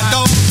spend my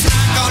dough. It's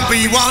gonna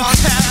be one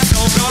happy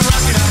soul. Gonna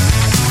rock it up.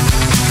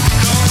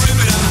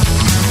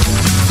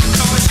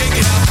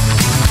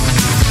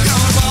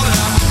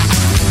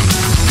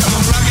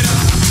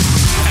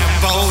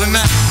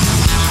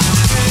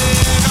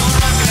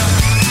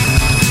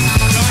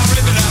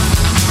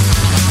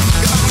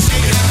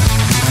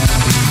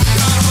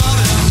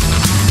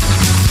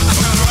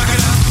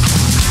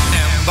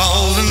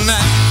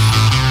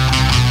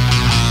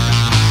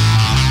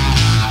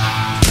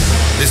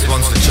 This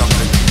one's for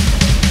chocolate.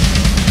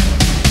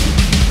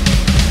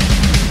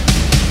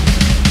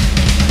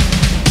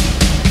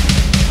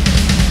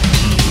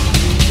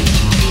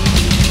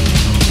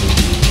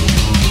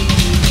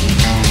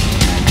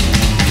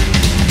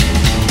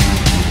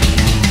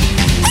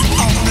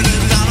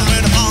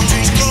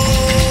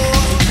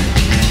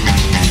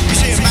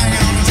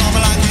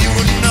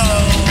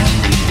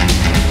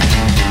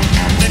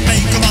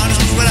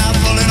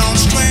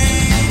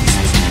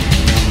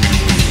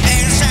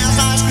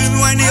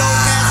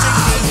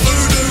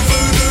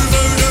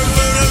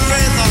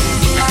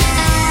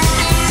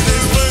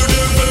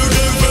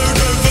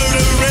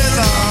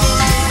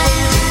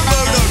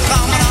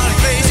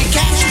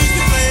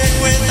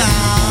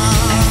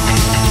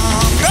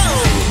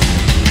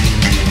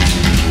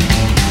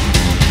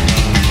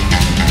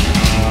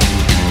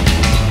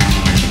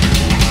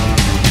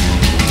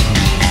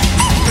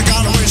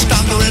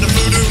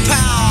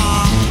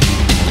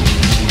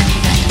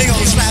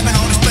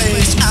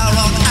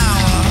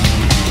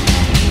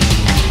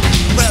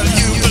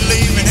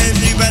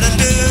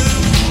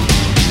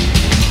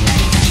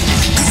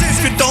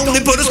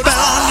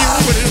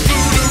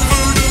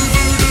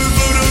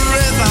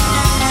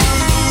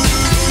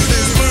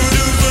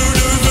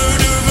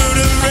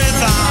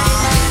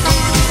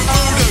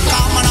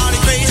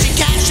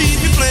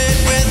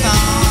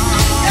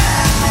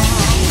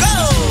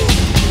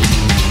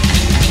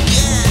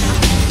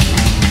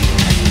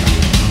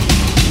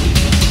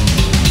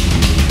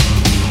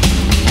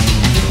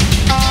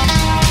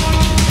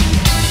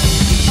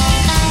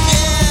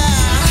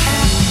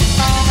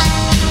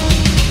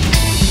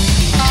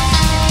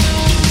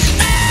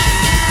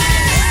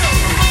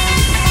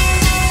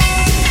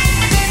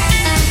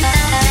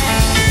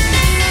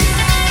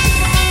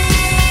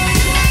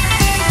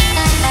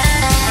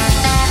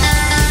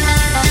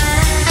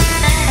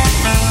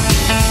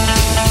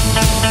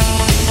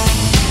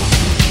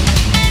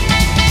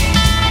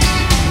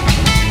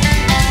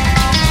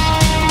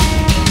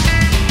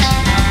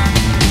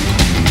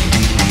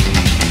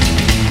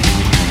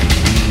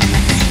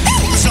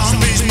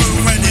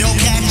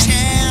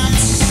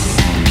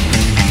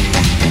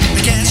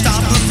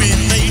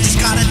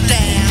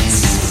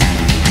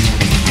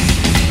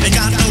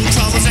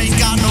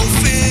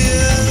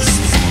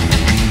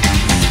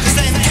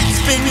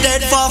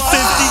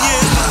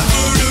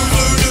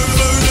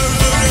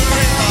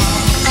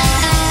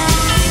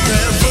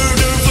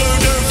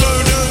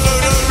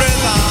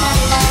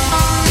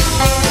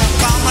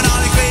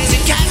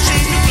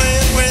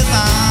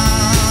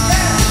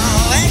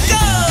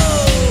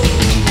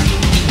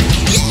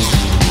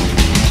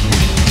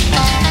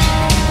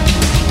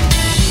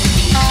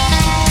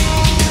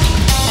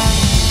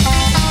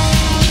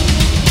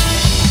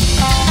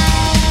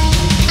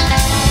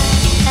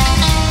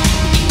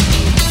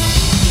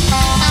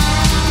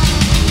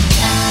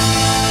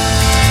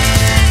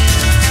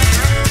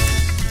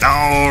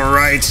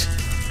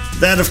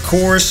 That, of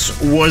course,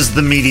 was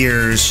the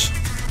Meteors,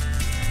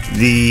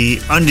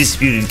 the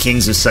undisputed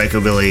kings of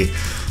psychobilly,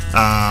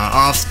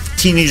 off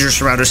Teenagers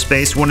from Outer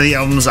Space, one of the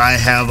albums I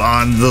have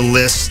on the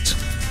list,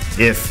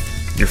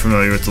 if you're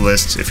familiar with the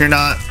list. If you're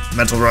not,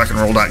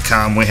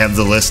 metalrockandroll.com, we have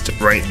the list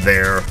right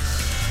there.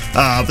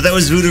 But that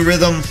was Voodoo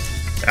Rhythm.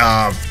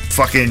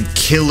 Fucking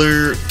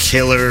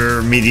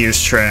killer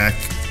Meteors track.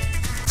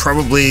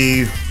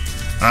 Probably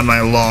on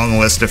my long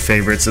list of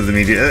favorites of the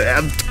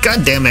Meteors.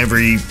 Goddamn,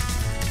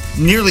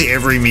 nearly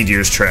every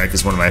Meteors track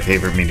is one of my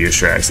favorite Meteors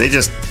tracks. They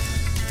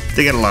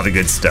got a lot of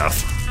good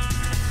stuff.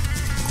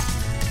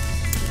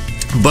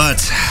 But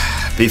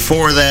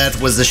before that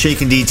was the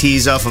Shakin'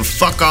 DTs off of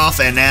Fuck Off,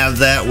 and after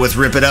that with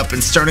Rip It Up.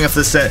 And starting off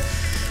the set,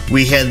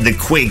 we had the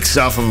Quakes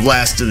off of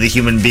Last of the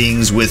Human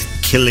Beings with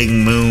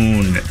Killing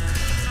Moon.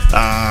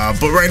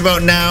 But right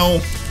about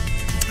now,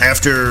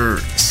 after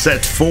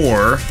set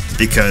 4,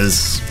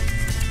 because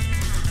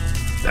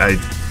I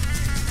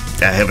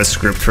have a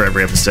script for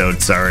every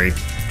episode, sorry.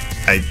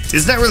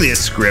 It's not really a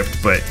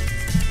script, but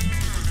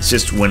it's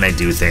just when I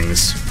do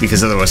things,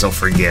 because otherwise I'll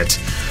forget.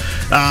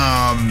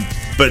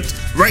 But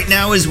right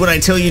now is when I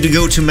tell you to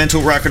go to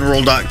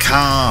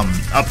mentalrockandroll.com.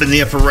 Up in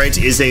the upper right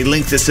is a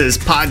link that says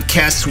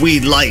Podcasts We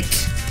Like.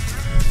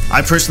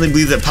 I personally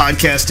believe that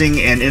podcasting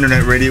and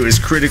internet radio is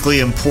critically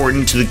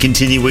important to the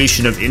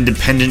continuation of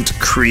independent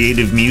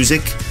creative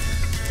music.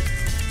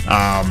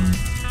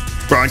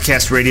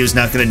 Broadcast radio is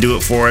not going to do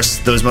it for us.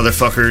 Those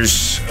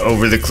motherfuckers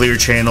over the Clear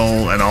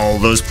Channel and all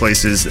those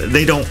places,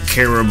 they don't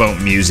care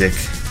about music.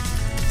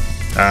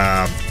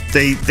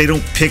 They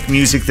don't pick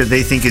music that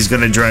they think is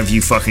going to drive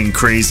you fucking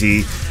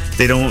crazy.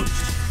 They don't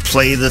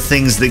play the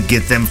things that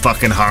get them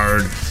fucking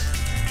hard.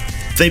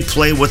 They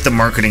play what the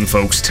marketing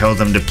folks tell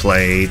them to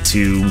play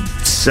to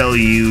sell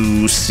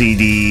you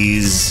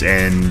CDs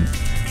and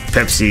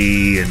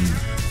Pepsi and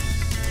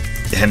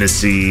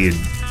Hennessy and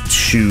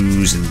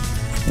shoes and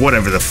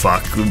whatever the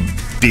fuck,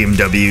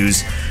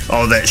 BMWs,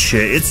 all that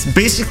shit.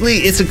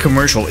 It's a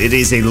commercial. It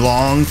is a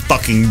long,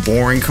 fucking,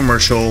 boring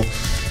commercial.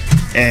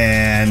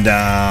 And,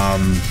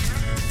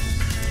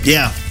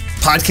 yeah,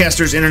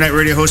 podcasters, internet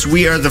radio hosts,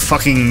 we are the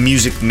fucking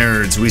music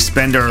nerds. We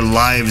spend our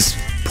lives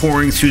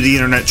pouring through the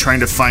internet trying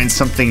to find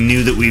something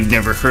new that we've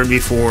never heard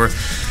before,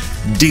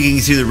 digging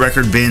through the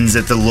record bins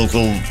at the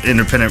local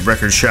independent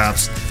record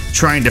shops,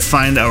 trying to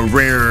find a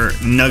rare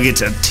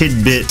nugget, a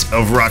tidbit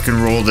of rock and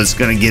roll that's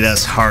going to get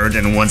us hard,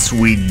 and once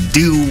we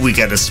do, we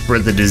got to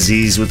spread the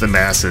disease with the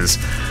masses.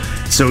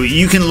 So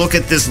you can look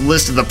at this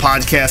list of the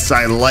podcasts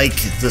I like,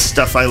 the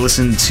stuff I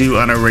listen to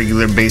on a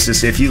regular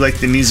basis. If you like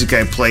the music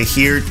I play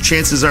here,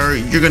 chances are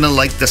you're going to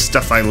like the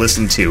stuff I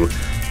listen to.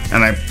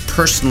 And I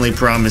personally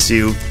promise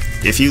you,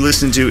 if you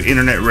listen to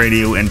internet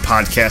radio and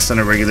podcasts on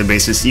a regular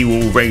basis, you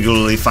will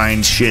regularly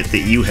find shit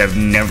that you have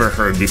never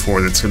heard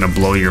before that's going to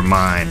blow your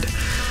mind.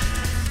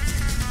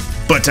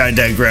 But I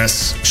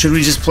digress. Should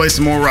we just play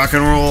some more rock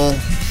and roll?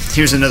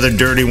 Here's another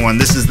dirty one.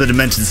 This is the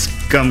Demented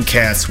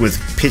Scumcats with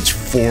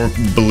Pitchfork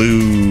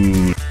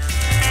Blues.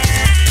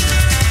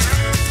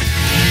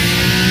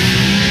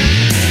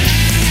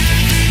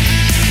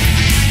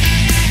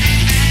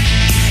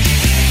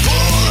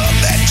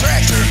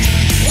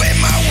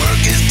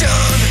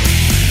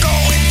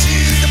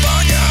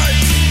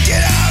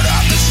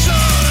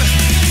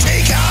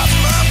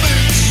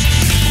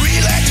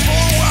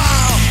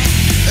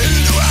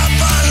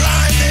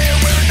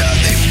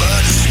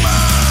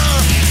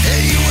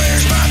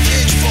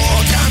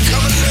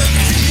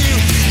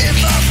 If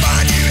I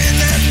find you in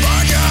that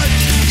barnyard,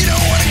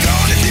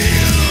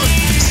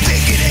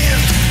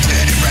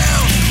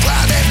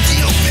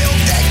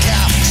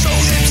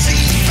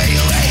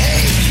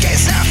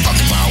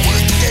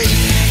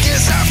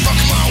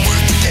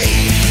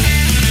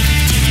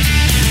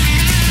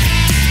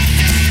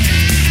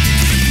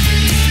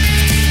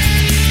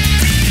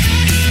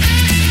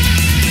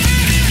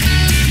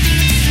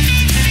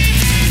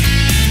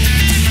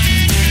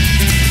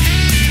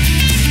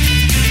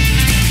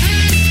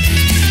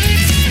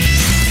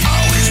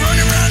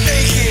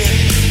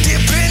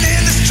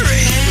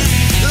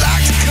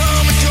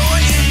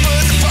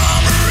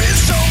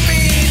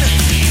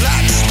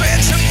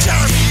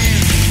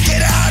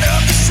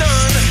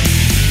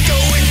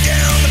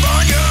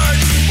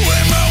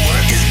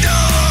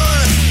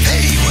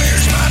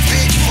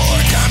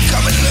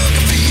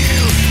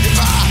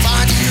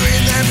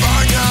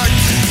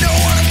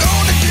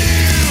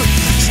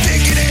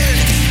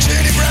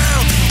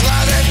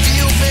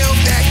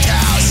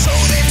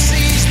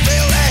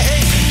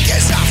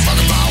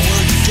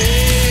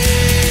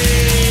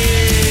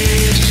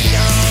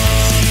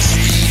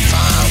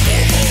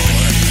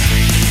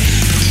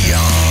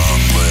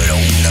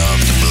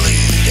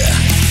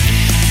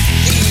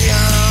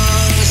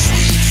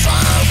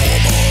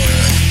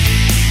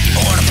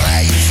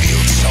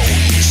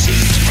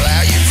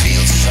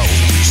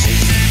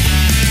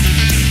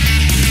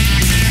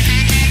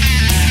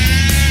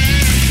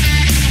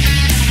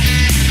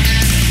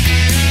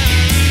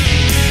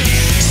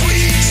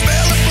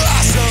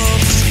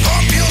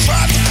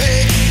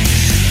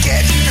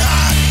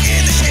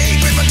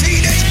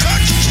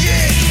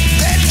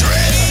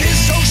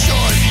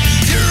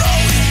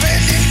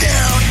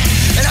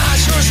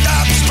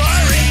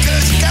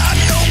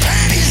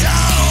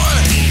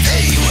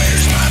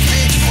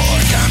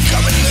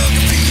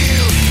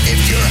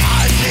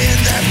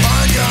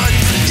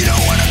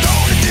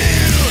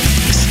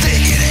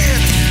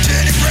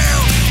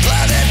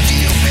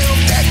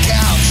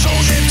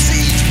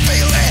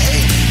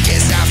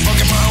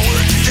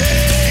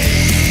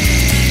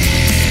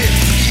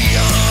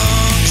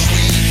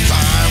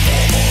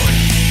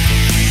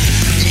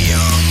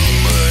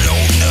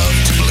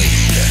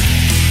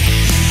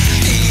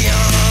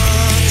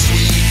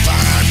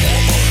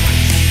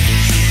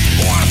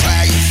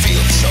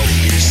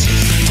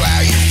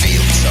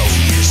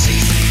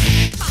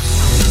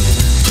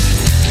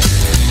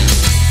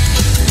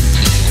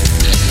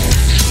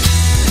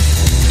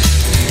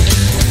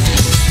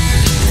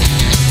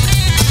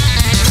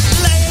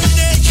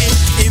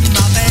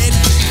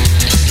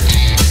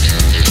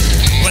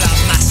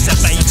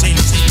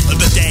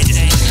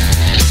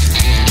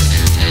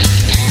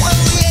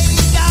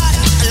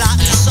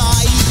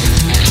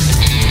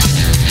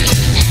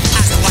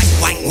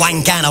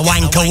 kind of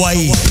wank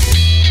away.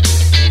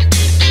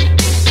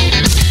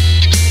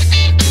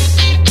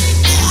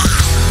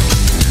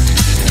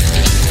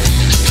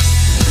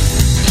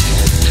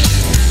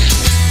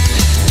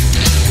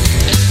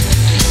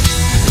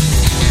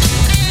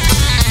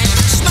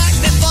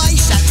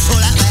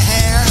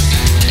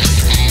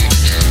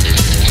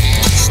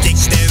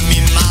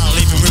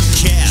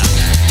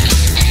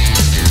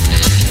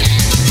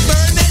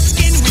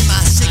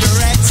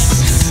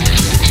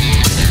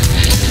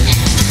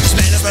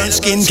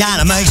 Skin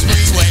kinda makes me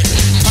sweat.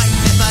 Paint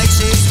their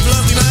faces with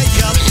lovely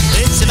makeup.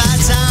 It's about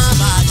time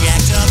I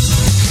jacked up.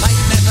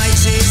 Paint their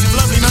faces with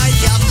lovely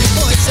makeup.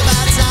 Oh, it's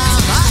about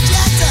time I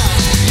jacked up.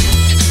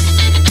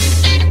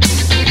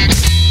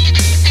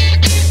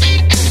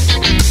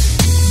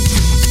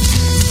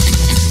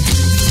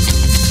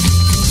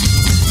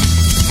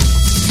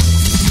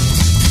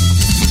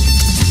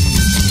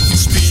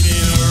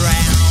 Spinning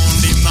around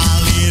in my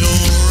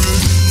little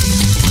room,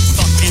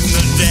 fucking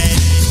the dead,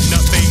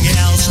 nothing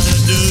else to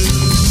do.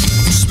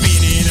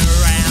 Spinning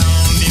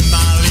around in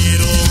my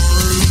little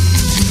room.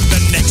 The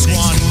next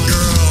one,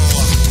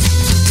 girl,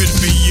 could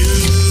be you.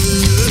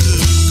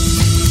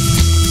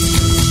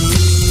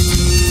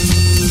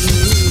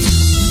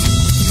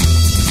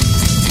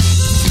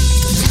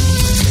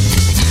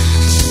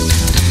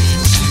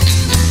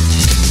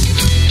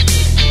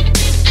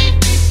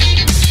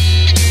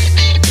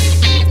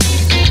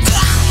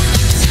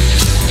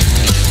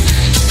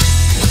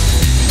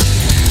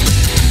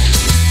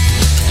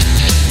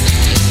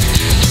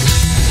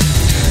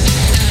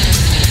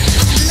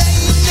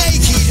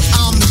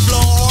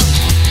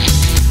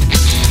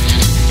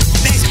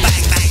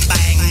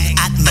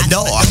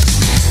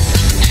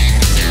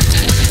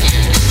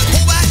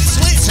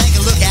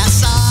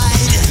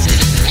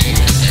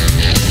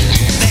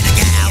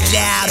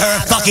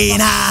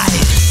 Fucking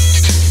eyes.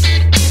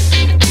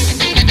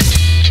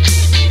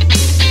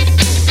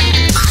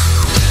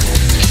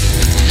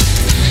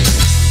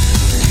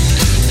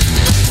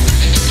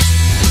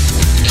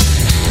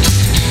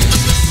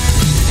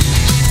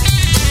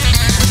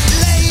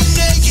 Laying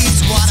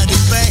naked's what I do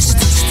best.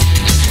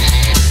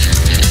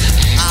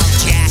 I'll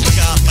jack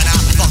up and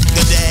I'll fuck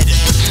the dead.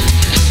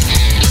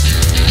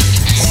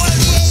 Well,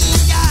 you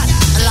ain't got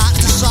a lot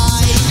to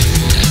say.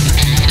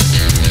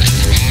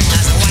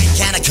 As a wank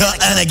and a cut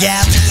and a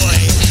gap.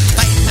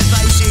 Paint their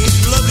faces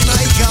with lovely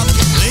makeup.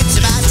 It's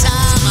about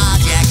time I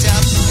jacked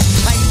up.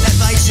 Paint their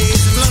faces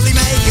with lovely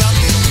makeup.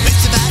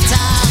 It's about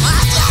time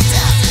I jacked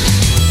up.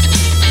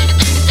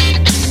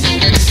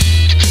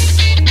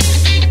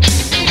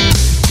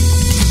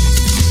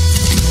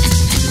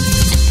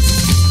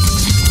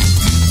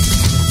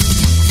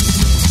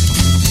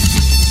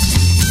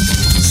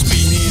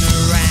 Spinning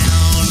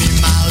around in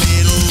my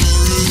little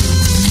room,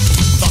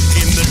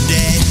 fucking the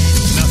dead,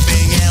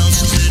 nothing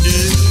else to do.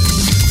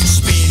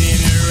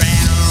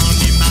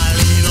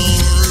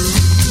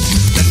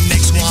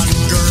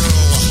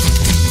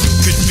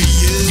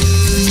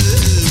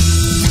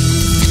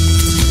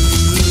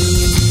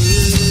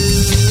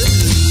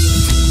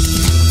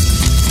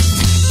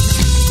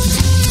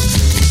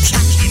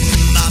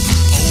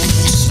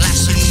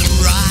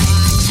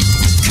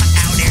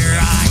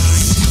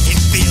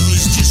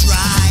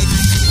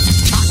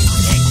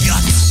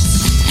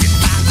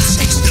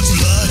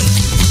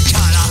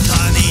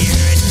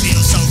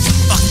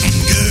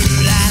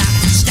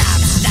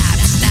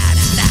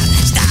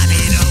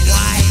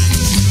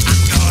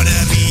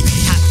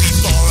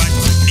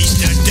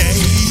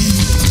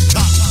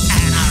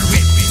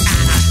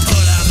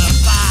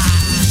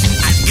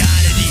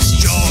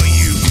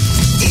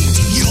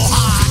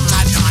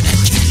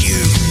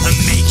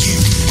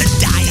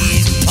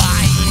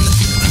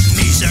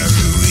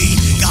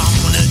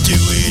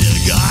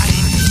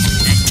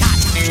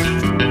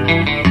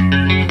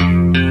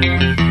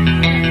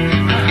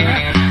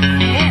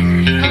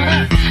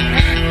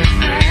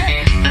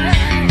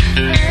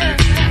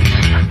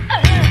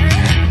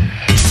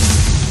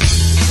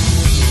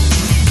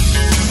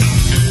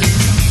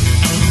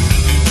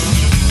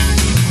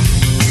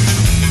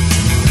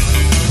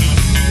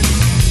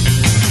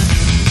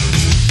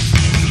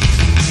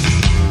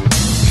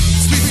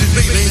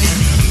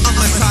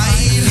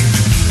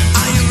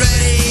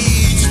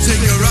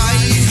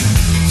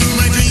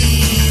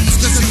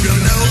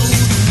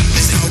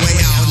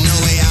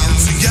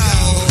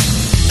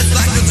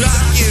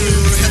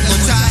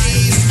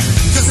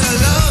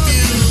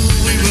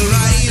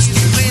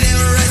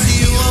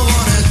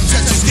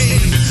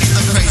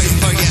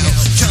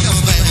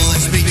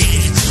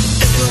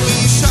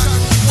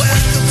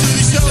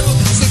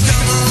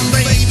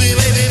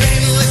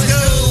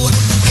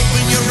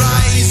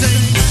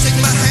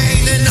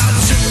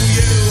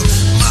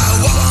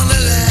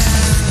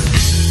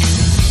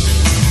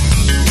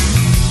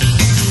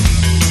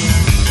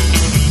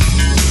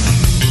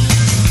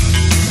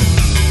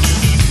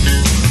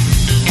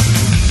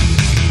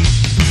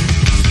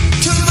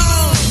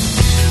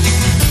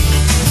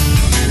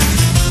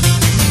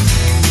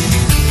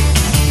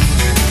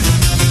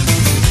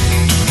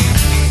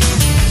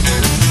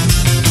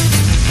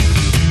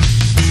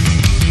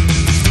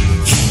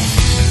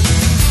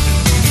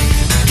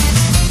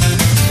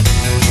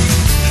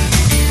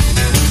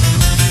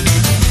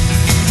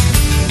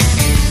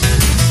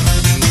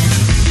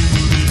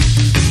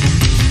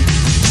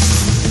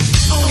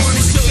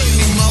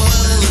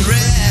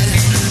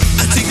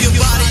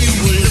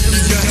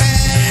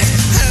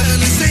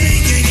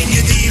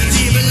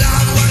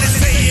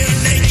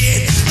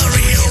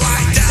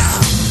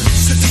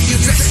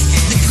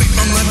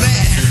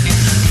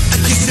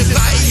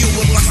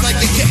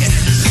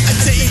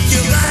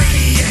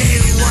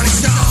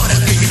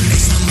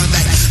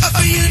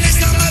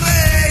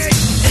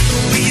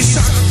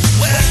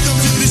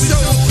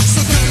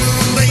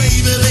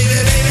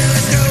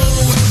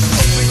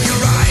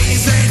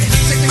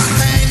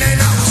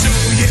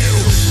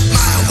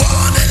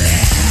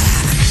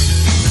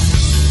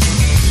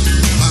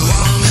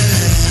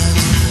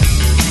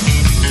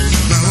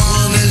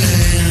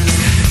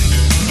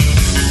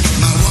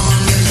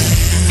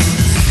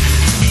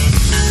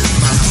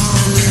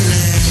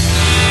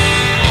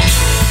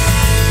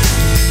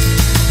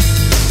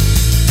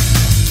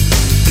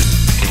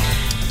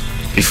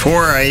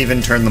 Before I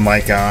even turned the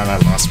mic on, I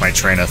lost my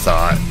train of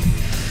thought.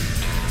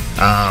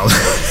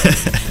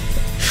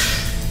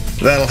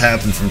 That'll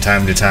happen from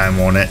time to time,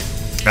 won't it?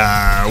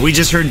 We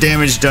just heard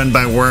Damage Done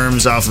by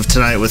Worms off of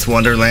Tonight with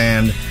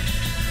Wonderland.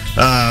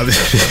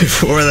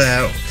 Before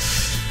that,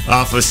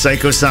 off of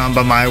Psycho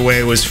Samba My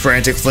Way was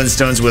Frantic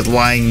Flintstones with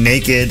Lying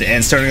Naked.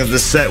 And starting off the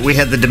set, we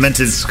had the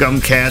Demented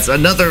Scumcats,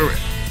 another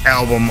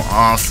album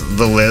off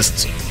the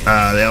list.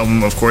 The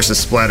album, of course, is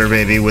Splatter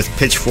Baby with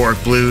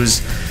Pitchfork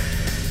Blues.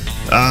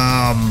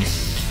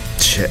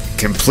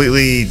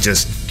 Completely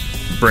just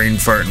brain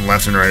farting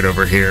left and right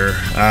over here.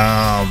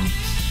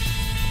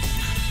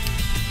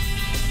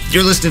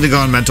 You're listening to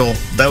Gone Mental.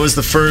 That was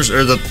the first,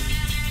 or that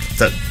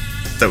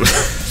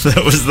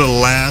was the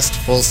last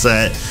full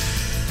set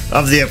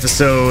of the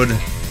episode.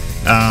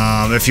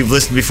 If you've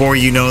listened before,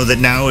 you know that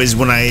now is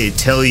when I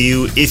tell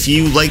you, if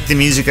you like the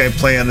music I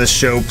play on this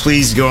show,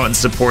 please go out and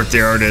support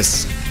the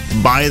artists.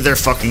 Buy their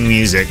fucking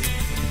music.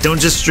 Don't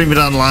just stream it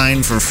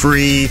online for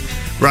free.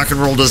 Rock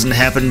and roll doesn't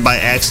happen by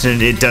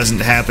accident. It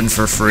doesn't happen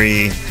for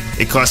free.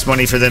 It costs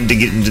money for them to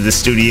get into the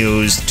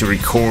studios, to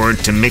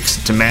record, to mix,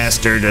 to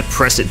master, to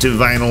press it to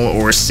vinyl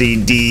or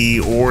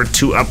CD, or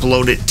to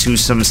upload it to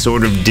some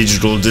sort of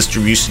digital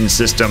distribution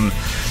system.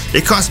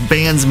 It costs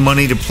bands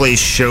money to play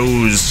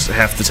shows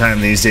half the time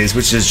these days,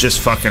 which is just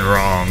fucking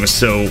wrong.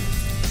 So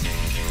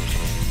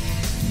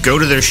go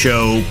to their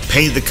show,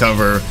 pay the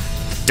cover.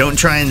 Don't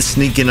try and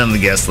sneak in on the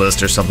guest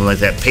list or something like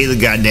that. Pay the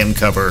goddamn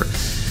cover.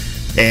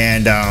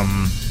 And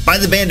buy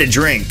the band a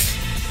drink.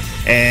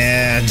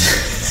 And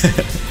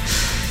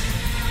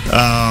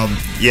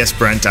yes,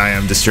 Brent, I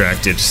am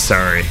distracted.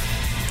 Sorry.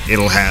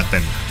 It'll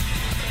happen.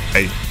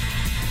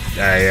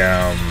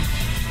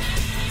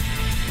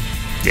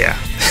 Yeah.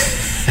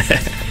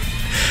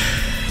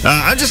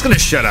 I'm just gonna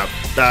shut up.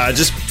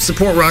 Just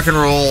support rock and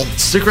roll.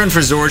 Stick around for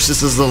Zorch.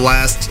 This is the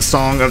last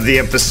song of the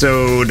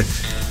episode.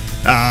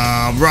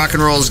 Rock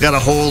and roll's got a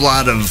whole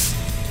lot of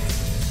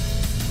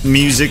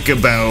music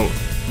about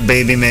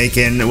baby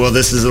making. Well,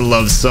 this is a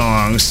love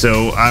song,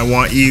 so I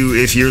want you,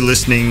 if you're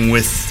listening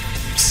with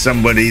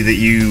somebody that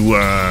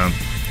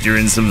you're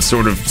in some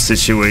sort of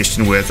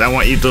situation with, I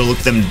want you to look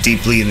them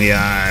deeply in the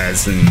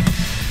eyes and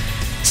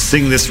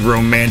sing this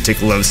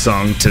romantic love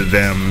song to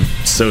them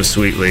so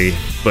sweetly.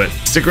 But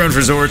stick around for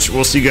Zorch.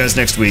 We'll see you guys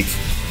next week.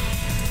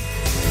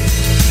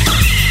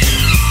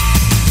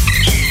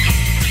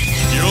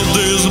 You're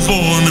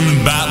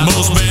disappointing about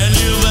most men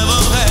you've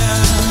ever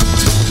had.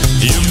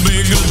 You've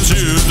been good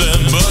to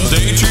them, but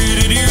they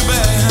treated you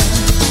bad.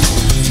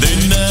 They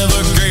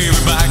never gave you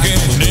back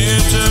and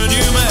it turned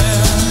you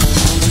mad.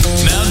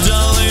 Now,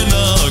 darling,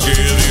 I'll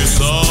give you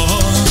some.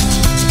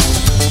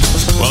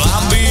 Well,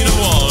 I'll be the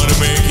one to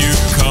make you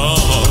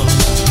come.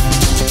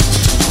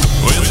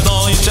 With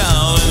all your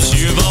talents,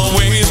 you've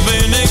always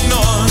been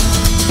ignored.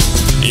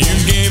 You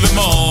gave them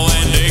all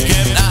and they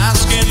kept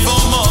asking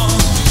for more.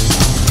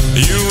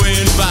 You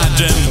invite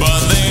them,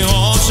 but they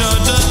all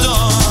shut the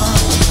door.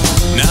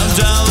 Now,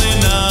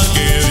 darling, I'll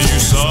give you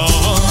some.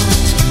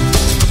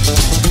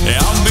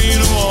 I'll be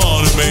the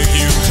one to make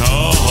you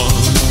come.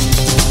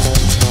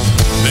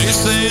 They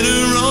say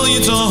to roll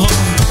your tongue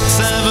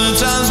 7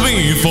 times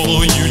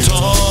before you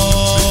talk.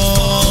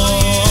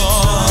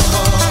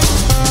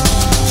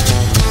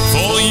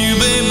 For you,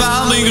 babe,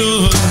 I'll be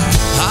good.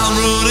 I'll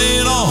run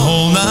it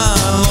all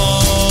night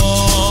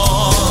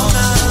long.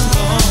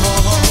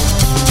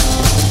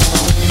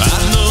 I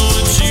know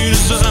what you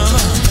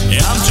deserve.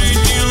 Yeah, I'm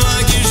treating you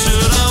like you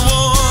should. I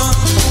won't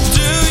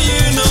do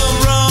you no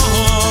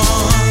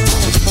wrong.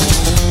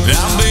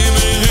 Now,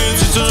 baby,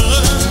 here's your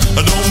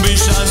turn. Don't be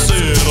shy,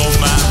 sit on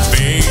my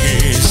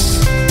face.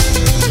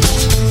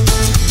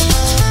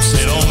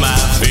 Sit on my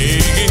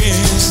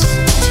face.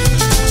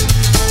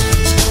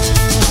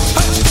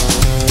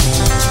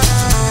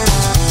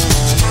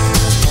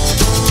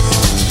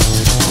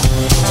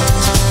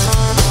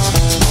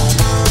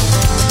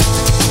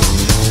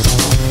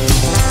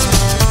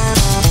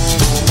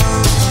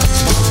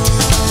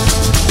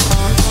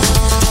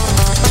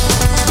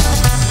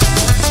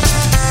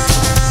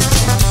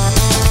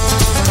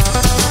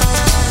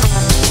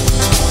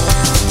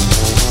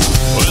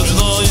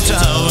 With all your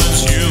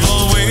talents, you've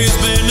always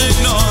been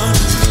ignored.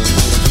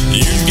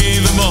 You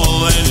gave them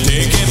all and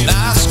they kept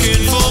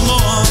asking for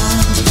more.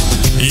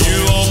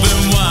 You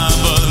opened wide,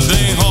 but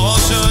they all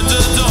shut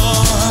the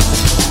door.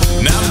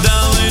 Now,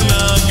 darling,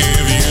 I'll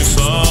give you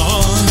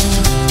some.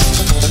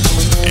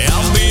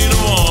 I'll be the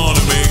one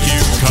to make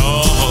you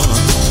come.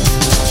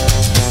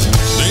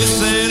 They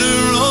say to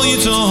roll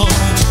your tongue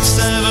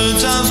 7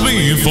 times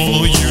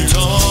before you